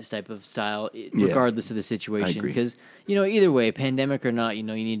continue that type of style regardless of the situation. Because, you know, either way, pandemic or not, you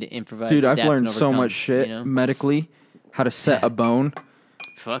know, you need to improvise. Dude, I've adapt, learned and so overcome, much shit you know? medically, how to set a bone,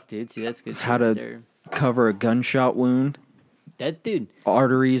 Fuck, dude. See, that's good. how shit right to there. cover a gunshot wound, That dude.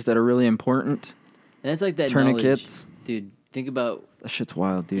 arteries that are really important. And that's like that Tourniquets. knowledge. Dude, think about That shit's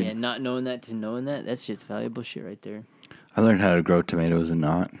wild, dude. not knowing that to knowing that. That shit's valuable shit right there. I learned how to grow tomatoes and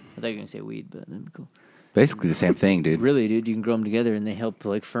not. I thought you were gonna say weed, but that'd be cool. Basically the same thing, dude. Really, dude, you can grow them together and they help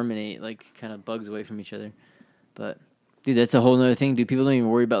like fermentate like kind of bugs away from each other. But dude, that's a whole nother thing, dude. People don't even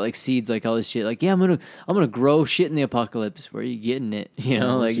worry about like seeds, like all this shit. Like, yeah, I'm gonna grow shit in the apocalypse. Where are you getting it? You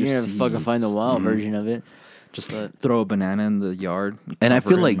know, like you're gonna fucking find the wild version of it. Just throw a banana in the yard. And I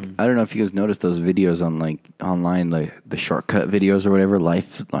cover feel it. like I don't know if you guys noticed those videos on like online, like the shortcut videos or whatever,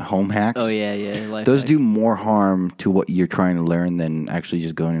 life like home hacks. Oh yeah. Life Those hack. do more harm to what you're trying to learn than actually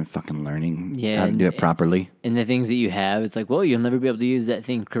just going and fucking learning how to do it properly. And the things that you have, it's like, well, you'll never be able to use that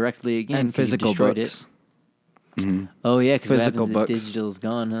thing correctly again. and 'cause you physical destroyed books. it. Oh yeah, because Physical books. digital's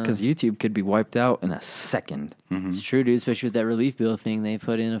gone. Huh? Because YouTube could be wiped out in a second. It's true, dude. Especially with that relief bill thing, they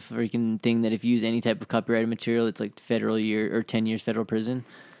put in a freaking thing that if you use any type of copyrighted material, it's like federal year or 10 years federal prison.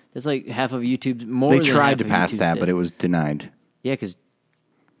 That's like half of YouTube. More. They than tried half to of pass YouTube's that, debt. but it was denied. Yeah, because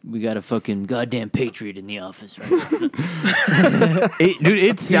we got a fucking goddamn patriot in the office, right? Dude,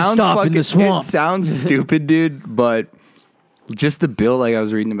 it sounds stopping the swamp. It sounds stupid, dude, but just the bill, like I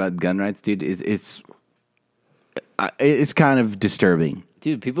was reading about gun rights, dude, it's kind of disturbing.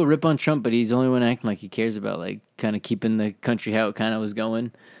 Dude, people rip on Trump, but he's the only one acting like he cares about like kind of keeping the country how it kind of was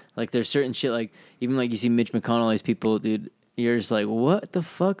going. Like there's certain shit, like even like you see Mitch McConnell, these people, dude. You're just like, what the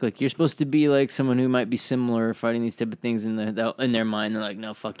fuck? Like, you're supposed to be like someone who might be similar, fighting these type of things in their mind. They're like,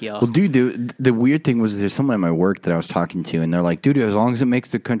 no, fuck y'all. Well, dude, the weird thing was there's someone at my work that I was talking to, and they're like, dude, as long as it makes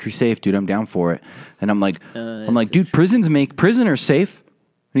the country safe, dude, I'm down for it. And I'm like, dude, prisons make prisoners safe.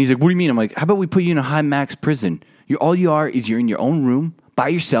 And he's like, what do you mean? I'm like, how about we put you in a high max prison? All you are is you're in your own room by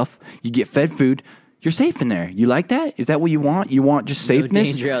yourself. You get fed food. You're safe in there. You like that? Is that what you want? You want just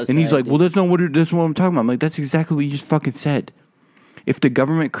safeness? danger outside, And he's like, dude. well, that's what I'm talking about. I'm like, that's exactly what you just fucking said. If the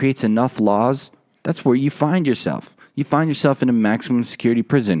government creates enough laws, that's where you find yourself. You find yourself in a maximum security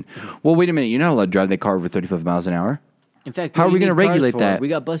prison. Well, wait a minute. You're not allowed to drive that car over 35 miles an hour. In fact, How what are we do you gonna need cars regulate for? that? We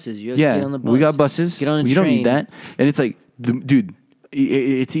got buses. You have to Yeah, get on the bus. we got buses. Get on a You train. don't need that. And it's like, dude,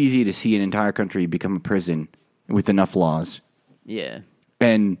 it's easy to see an entire country become a prison with enough laws Yeah.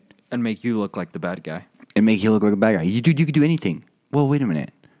 And make you look like the bad guy. make you look like a bad guy. You could do anything. Well, wait a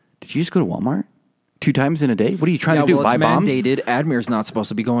minute. Did you just go to Walmart 2 times in a day? What are you trying to do? Well, Buy it's bombs? mandated. Admir's not supposed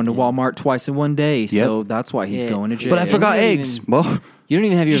to be going to Walmart twice in one day, so that's why he's Yeah. going to jail. But I forgot You don't eggs. even- Well, You don't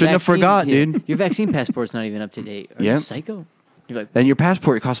even have your Shouldn't have vaccine. forgot, dude. Your vaccine passport's not even up to date. Are Yeah. you psycho? You're like, then your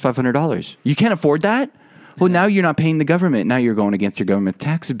passport costs $500. You can't afford that? Well, now you're not paying the government. Now you're going against your government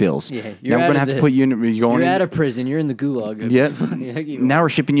tax bills. Yeah, now you're we're out going to of have to the- put you in. You're going you're in, out of prison. You're in the gulag. Yep. You're like, Now we're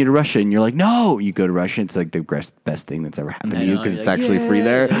shipping you to Russia, and you're like, no. You go to Russia. It's like the best thing that's ever happened I to you know, because you're it's like, actually free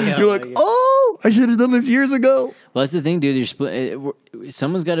there. yeah, You're like, yeah. oh, I should have done this years ago. Well, that's the thing, dude. You're split.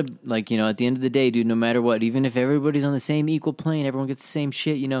 Someone's got to, like, you know, at the end of the day, dude, no matter what, even if everybody's on the same equal plane, everyone gets the same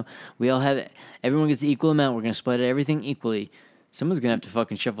shit, you know, everyone gets the equal amount. We're going to split everything equally. Someone's going to have to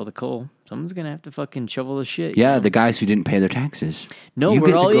fucking shovel the coal. Someone's going to have to fucking shovel the shit. you Yeah, know? the guys who didn't pay their taxes. No, you we're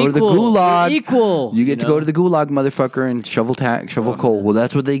get all to go to the equal. gulag. We're equal, You get you to know? go to the gulag, motherfucker, and shovel coal. Well,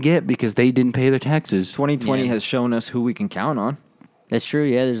 that's what they get because they didn't pay their taxes. 2020 Yeah. has shown us who we can count on. That's true,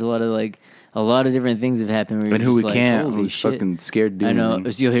 yeah. There's a lot of different things have happened. Where you're And who just we like, can't. holy Who's shit. fucking scared to do I know.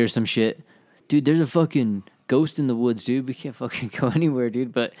 anything. So you'll hear some shit. Dude, there's a fucking ghost in the woods, dude. We can't fucking go anywhere,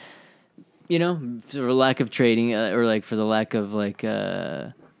 dude. But, you know, for lack of trading, or like for the lack of like,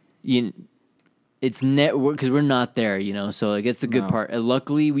 it's network, because we're not there, you know. So like, it's the good No. part.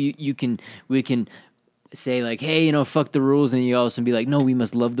 Luckily, we can say like, hey, you know, fuck the rules, and you also be like, no, we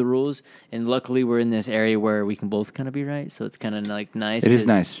must love the rules. And luckily, we're in this area where we can both kind of be right. So it's kind of like nice. It is 'cause,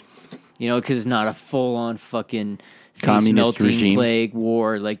 nice. you know, because it's not a full on fucking Communist face-melting regime. plague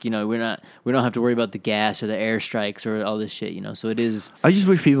war. Like, you know, we don't have to worry about the gas or the airstrikes or all this shit. You know, so it is. I just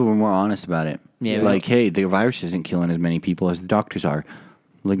wish people were more honest about it. Yeah, like, hey, the virus isn't killing as many people as the doctors are.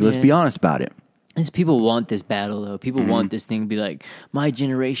 Like, let's Yeah. be honest about it. It's people want this battle though. People Mm-hmm. want this thing to be like, my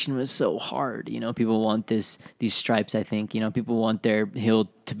generation was so hard. You know, people want these stripes. I think, you know, people want their hill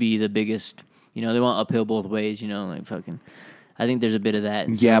to be the biggest. You know, they want uphill both ways. You know, like fucking. I think there's a bit of that.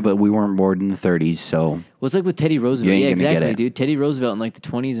 And so, Yeah, but we weren't born in the 30s, so well, it's like with Teddy Roosevelt. You ain't Yeah, gonna get exactly, it. dude. Teddy Roosevelt in like the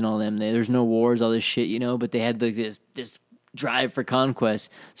 20s and all them. There's no wars, all this shit, you know. But they had like this drive for conquest.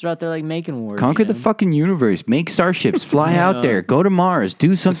 So they're out there like making wars. conquer you know? the fucking universe. Make starships. Fly out there. Go to Mars.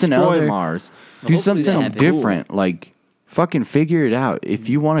 Do something Destroy other. Mars. Do Hopefully something that happens. different. Like, fucking figure it out. If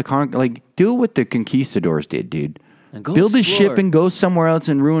you want to conquer, like, do what the conquistadors did, dude. And go Build a explore. ship and go somewhere else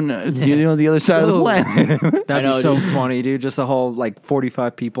and ruin, the other side of the Go. planet. That'd I be know, so dude. funny, dude. Just a whole like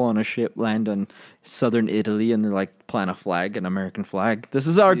 45 people on a ship land in southern Italy, and they're like plant a flag, an American flag. This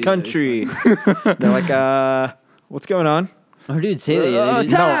is our country. They're like, what's going on? Or dude, say that. Yeah,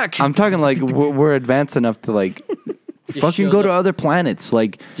 Attack! I'm talking like we're advanced enough to like fucking shows go to up. other planets.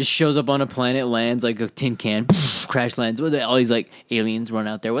 Like, just shows up on a planet, lands like a tin can, crash lands. All these like aliens run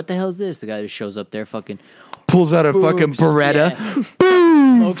out there. What the hell is this? The guy just shows up there, fucking pulls out a fucking Beretta. yeah.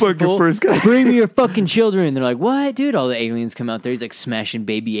 Boom! Smokes Fucking full. first guy. Bring me your fucking children. They're like, what, dude? All the aliens come out there. He's like smashing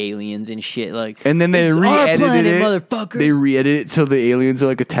baby aliens and shit. Like, And then they "This is our re-edited planet, it. motherfuckers. They re-edited it so the aliens are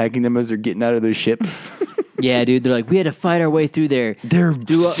like attacking them as they're getting out of their ship. Yeah, dude. They're like, we had to fight our way through there. They're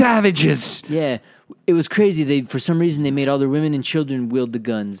savages. Yeah, it was crazy. They for some reason they made all their women and children wield the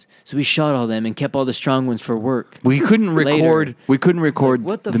guns, so we shot all them and kept all the strong ones for work. We couldn't record. Later. We couldn't record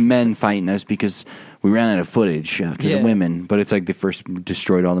what the the men fighting us because we ran out of footage after Yeah. the women. But it's like they first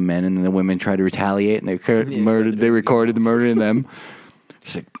destroyed all the men, and then the women tried to retaliate, and they murdered. They recorded the murdering them.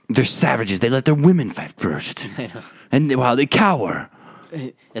 It's like they're savages. They let their women fight first, and while they cower.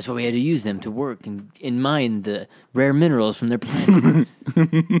 That's why we had to use them to work and mine the rare minerals from their planet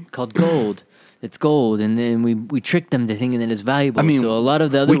called gold. It's gold, and then we tricked them to thinking that it's valuable. I mean, so a lot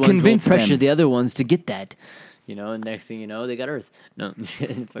of the other we ones will convinced pressure them. the other ones to get that. You know, and next thing you know, they got Earth. No,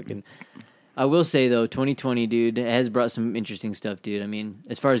 fucking. I will say though, 2020, dude, has brought some interesting stuff, dude. I mean,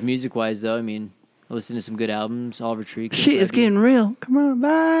 as far as music wise, though, I mean, I listened to some good albums. Oliver Tree. Chris Shit is Ridley. getting real.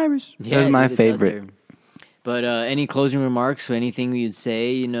 Coronavirus. Yeah, that was my dude, it's out favorite. there. But any closing remarks? So anything you'd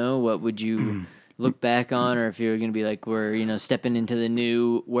say? You know, what would you look back on, or if you're going to be like, we're stepping into the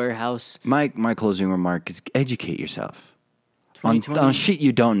new warehouse? My closing remark is educate yourself. On 2020? shit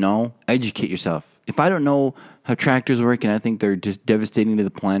you don't know, educate yourself. If I don't know how tractors work and I think they're just devastating to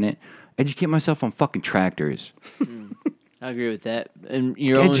the planet, educate myself on fucking tractors. I agree with that. And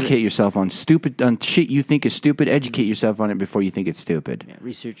your Educate yourself on shit you think is stupid. Educate yourself on it before you think it's stupid. Yeah,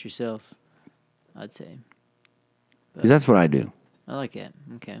 research yourself. I'd say. 'Cause that's what I do. I like it.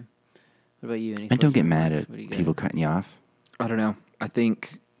 Okay. What about you? Any And don't closing get mad remarks? at What do you got? people cutting you off. I don't know. I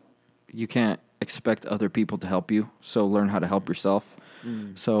think you can't expect other people to help you, so learn how to help yourself.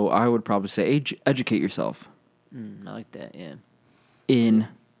 So I would probably say educate yourself I like that. Yeah. in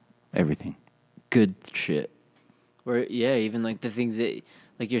Everything. good shit. Or yeah, even like the things that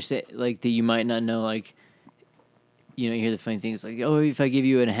like you're saying, like that you might not know, like. You know, you hear the funny things like, oh, if I give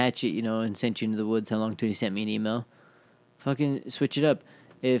you a hatchet, and sent you into the woods, how long till you sent me an email? Fucking switch it up.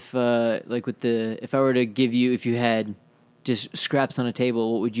 If, if I were to give you, if you had just scraps on a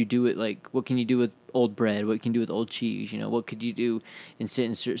table, what would you do with, what can you do with old bread? What can you do with old cheese? What could you do in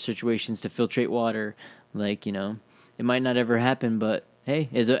certain situations to filtrate water? It might not ever happen, but hey,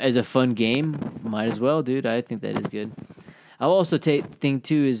 as a fun game, might as well, dude. I think that is good. I'll also think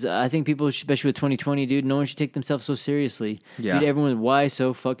too is I think people, especially with 2020, dude, no one should take themselves so seriously. Yeah. Dude, everyone, why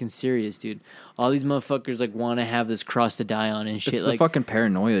so fucking serious, dude? All these motherfuckers want to have this cross to die on and shit. It's the fucking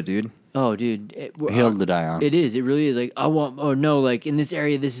paranoia, dude. Oh, dude, Hill to die on. It is. It really is. Like I want. Oh no, like in this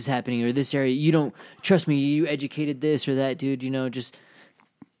area, this is happening, or this area, you don't trust me. You educated this or that, dude. Just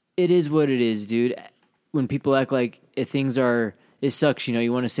it is what it is, dude. When people act like things are, it sucks.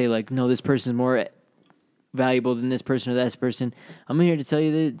 You want to say like, no, this person's more valuable than this person or that person. I'm here to tell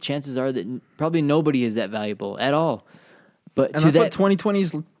you that chances are that probably nobody is that valuable at all. But And to that's that, what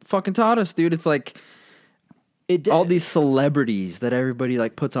 2020's fucking taught us, dude. It's like all these celebrities that everybody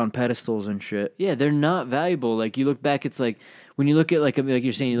like puts on pedestals and shit. yeah, they're not valuable. Like you look back, it's like when you look at like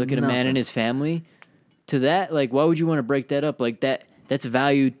you're saying, you look at a man and his family. To that, like, why would you want to break that up? Like that's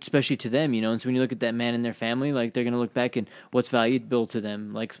valued, especially to them, And so when you look at that man and their family, like they're gonna look back and what's valuable to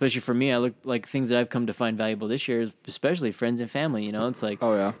them. Like especially for me, I look like things that I've come to find valuable this year, is especially friends and family. It's like,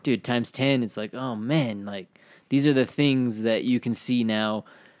 Oh, yeah. dude, times 10. It's like, oh man, like these are the things that you can see now,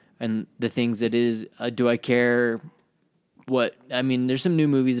 and the things that is. Do I care? What I mean, there's some new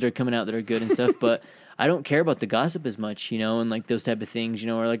movies that are coming out that are good and stuff, but I don't care about the gossip as much, and like those type of things,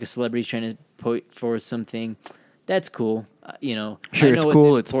 or like a celebrity's trying to put forward something. That's cool, Sure, I know it's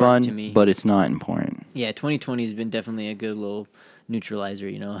cool, it's important fun, to me. but it's not important. Yeah, 2020 has been definitely a good little neutralizer,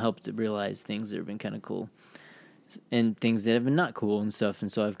 helped to realize things that have been kind of cool and things that have been not cool and stuff.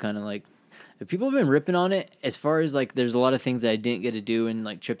 And so I've kind of like, People have been ripping on it. As far as like, there's a lot of things that I didn't get to do and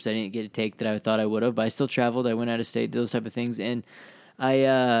like trips I didn't get to take that I thought I would have. But I still traveled. I went out of state, those type of things, and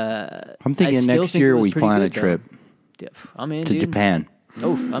I'm thinking next year we plan a trip I'm in, to dude. Japan.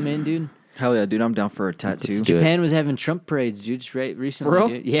 Oh, I'm in, dude. Hell yeah, dude! I'm down for a tattoo. Let's do it. Japan was having Trump parades, dude, just right recently. For real?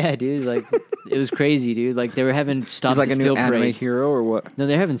 Dude. Yeah, dude. Like, it was crazy, dude. Like, they were having stop He's like the a steal new anime parades. hero or what? No,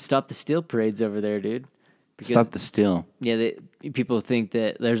 they're having stop the steal parades over there, dude. Because, Stop the steal. Yeah, people think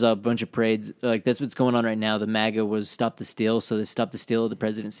that there's a bunch of parades. Like, that's what's going on right now. The MAGA was stop the steal, so they stopped the steal of the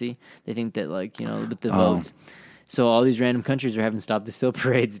presidency. They think that, like, you know, with the votes. So all these random countries are having stop the steal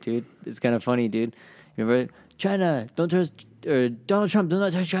parades, dude. It's kind of funny, dude. Remember, China, don't trust, or Donald Trump, do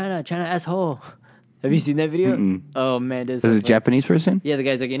not trust China, China asshole. Have you seen that video? Mm-mm. Oh, man. Is it a Japanese person? Yeah, the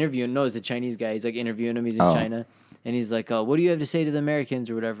guy's like interviewing. No, it's a Chinese guy. He's like interviewing him. He's in Oh. China. And he's like, what do you have to say to the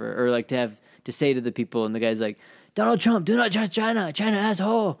Americans or whatever? Or like to say to the people. And the guy's like, Donald Trump, do not trust China. China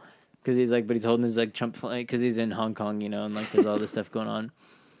asshole. Because he's like, but he's holding his like Trump flag because he's in Hong Kong, you know, and like there's all this stuff going on.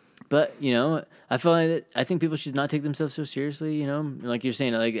 But, you know, I feel like I think people should not take themselves so seriously, you know. Like you're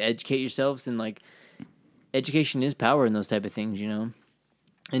saying, like educate yourselves, and like education is power in those type of things, you know.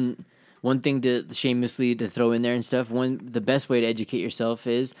 And one thing to shamelessly to throw in there and stuff, the best way to educate yourself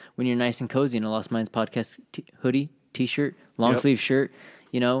is when you're nice and cozy in a Lost Minds podcast hoodie, t-shirt, long sleeve shirt,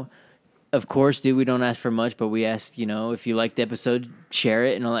 you know. Of course, dude, we don't ask for much, but we ask, you know, if you like the episode, share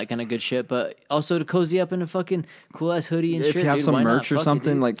it and all that kind of good shit. But also to cozy up in a fucking cool ass hoodie and If shirt. you have dude, some why not? merch or Fuck it,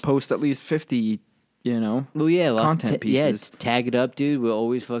 something, dude. like post at least 50, you know, Well, yeah, content pieces. Yeah, tag it up, dude. We'll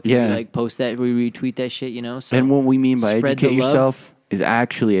always fucking Yeah. like post that. We retweet that shit, you know. So And what we mean by spread educate the love. yourself is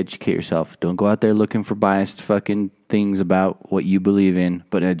actually educate yourself. Don't go out there looking for biased fucking things about what you believe in,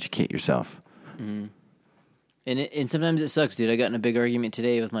 but educate yourself. And sometimes it sucks, dude. I got in a big argument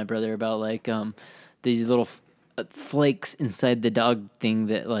today with my brother about like these little flakes inside the dog thing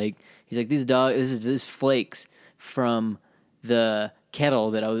that like he's like this flakes from the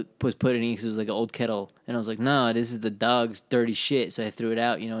kettle that I was putting in because it was like an old kettle, and I was like, no, this is the dog's dirty shit, so I threw it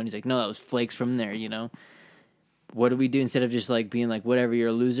out, you know. And he's like, no, that was flakes from there, you know. What do we do instead of just like being like, whatever, you're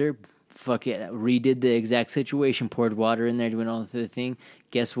a loser? Fuck it. Redid the exact situation, poured water in there, doing all the thing.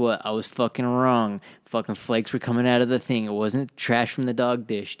 Guess what? I was fucking wrong. Fucking flakes were coming out of the thing. It wasn't trash from the dog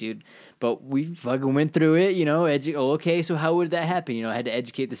dish, dude. But we fucking went through it, you know. Okay, so how would that happen? You know, I had to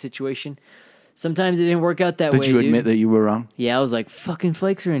educate the situation. Sometimes it didn't work out that way, Did you admit that you were wrong? Yeah, I was like, fucking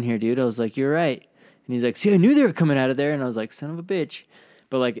flakes are in here, dude. I was like, you're right. And he's like, see, I knew they were coming out of there. And I was like, son of a bitch.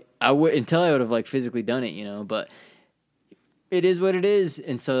 But like, until I would have like physically done it, you know. But it is what it is.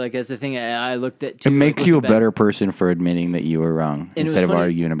 And so like that's the thing I looked at too. It makes like, you a looking back. better person for admitting that you were wrong And it was instead of funny.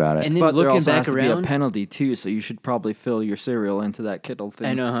 arguing about it. And then But there looking also back has to be a around, penalty too, so you should probably fill your cereal into that Kittle thing.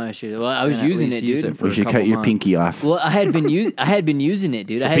 I know how I should. Well, I was And at using least it, use dude. it for you a should cut couple your months. pinky off. Well, I had been using it,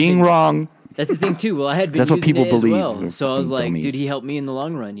 dude. I had Being been, wrong. That's the thing too. Well, I had been That's what using people it as believe. well. They're So I was fucking like, dummies. dude, he helped me in the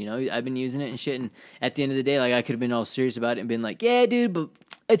long run. You know, I've been using it and shit. And at the end of the day, like I could have been all serious about it and been like, yeah, dude, but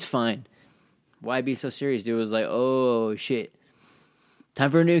it's fine. Why be so serious, dude? It was like, oh shit, time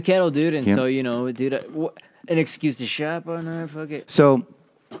for a new kettle, dude. And Yep. so you know, dude, an excuse to shop on her. Fuck it. So,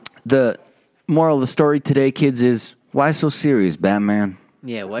 the moral of the story today, kids, is why so serious, Batman?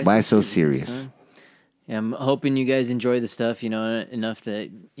 Yeah, Why so serious? son? Yeah, I'm hoping you guys enjoy the stuff, you know, enough that,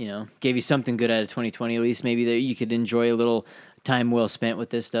 you know, gave you something good out of 2020, at least maybe that you could enjoy a little time well spent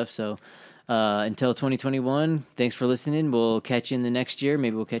with this stuff. So until 2021, thanks for listening. We'll catch you in the next year.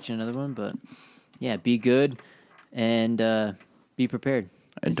 Maybe we'll catch you in another one. But yeah, be good and be prepared.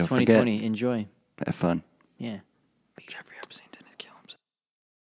 And It's don't 2020. forget- Enjoy. Have fun. Yeah. Be Jeffrey Epstein.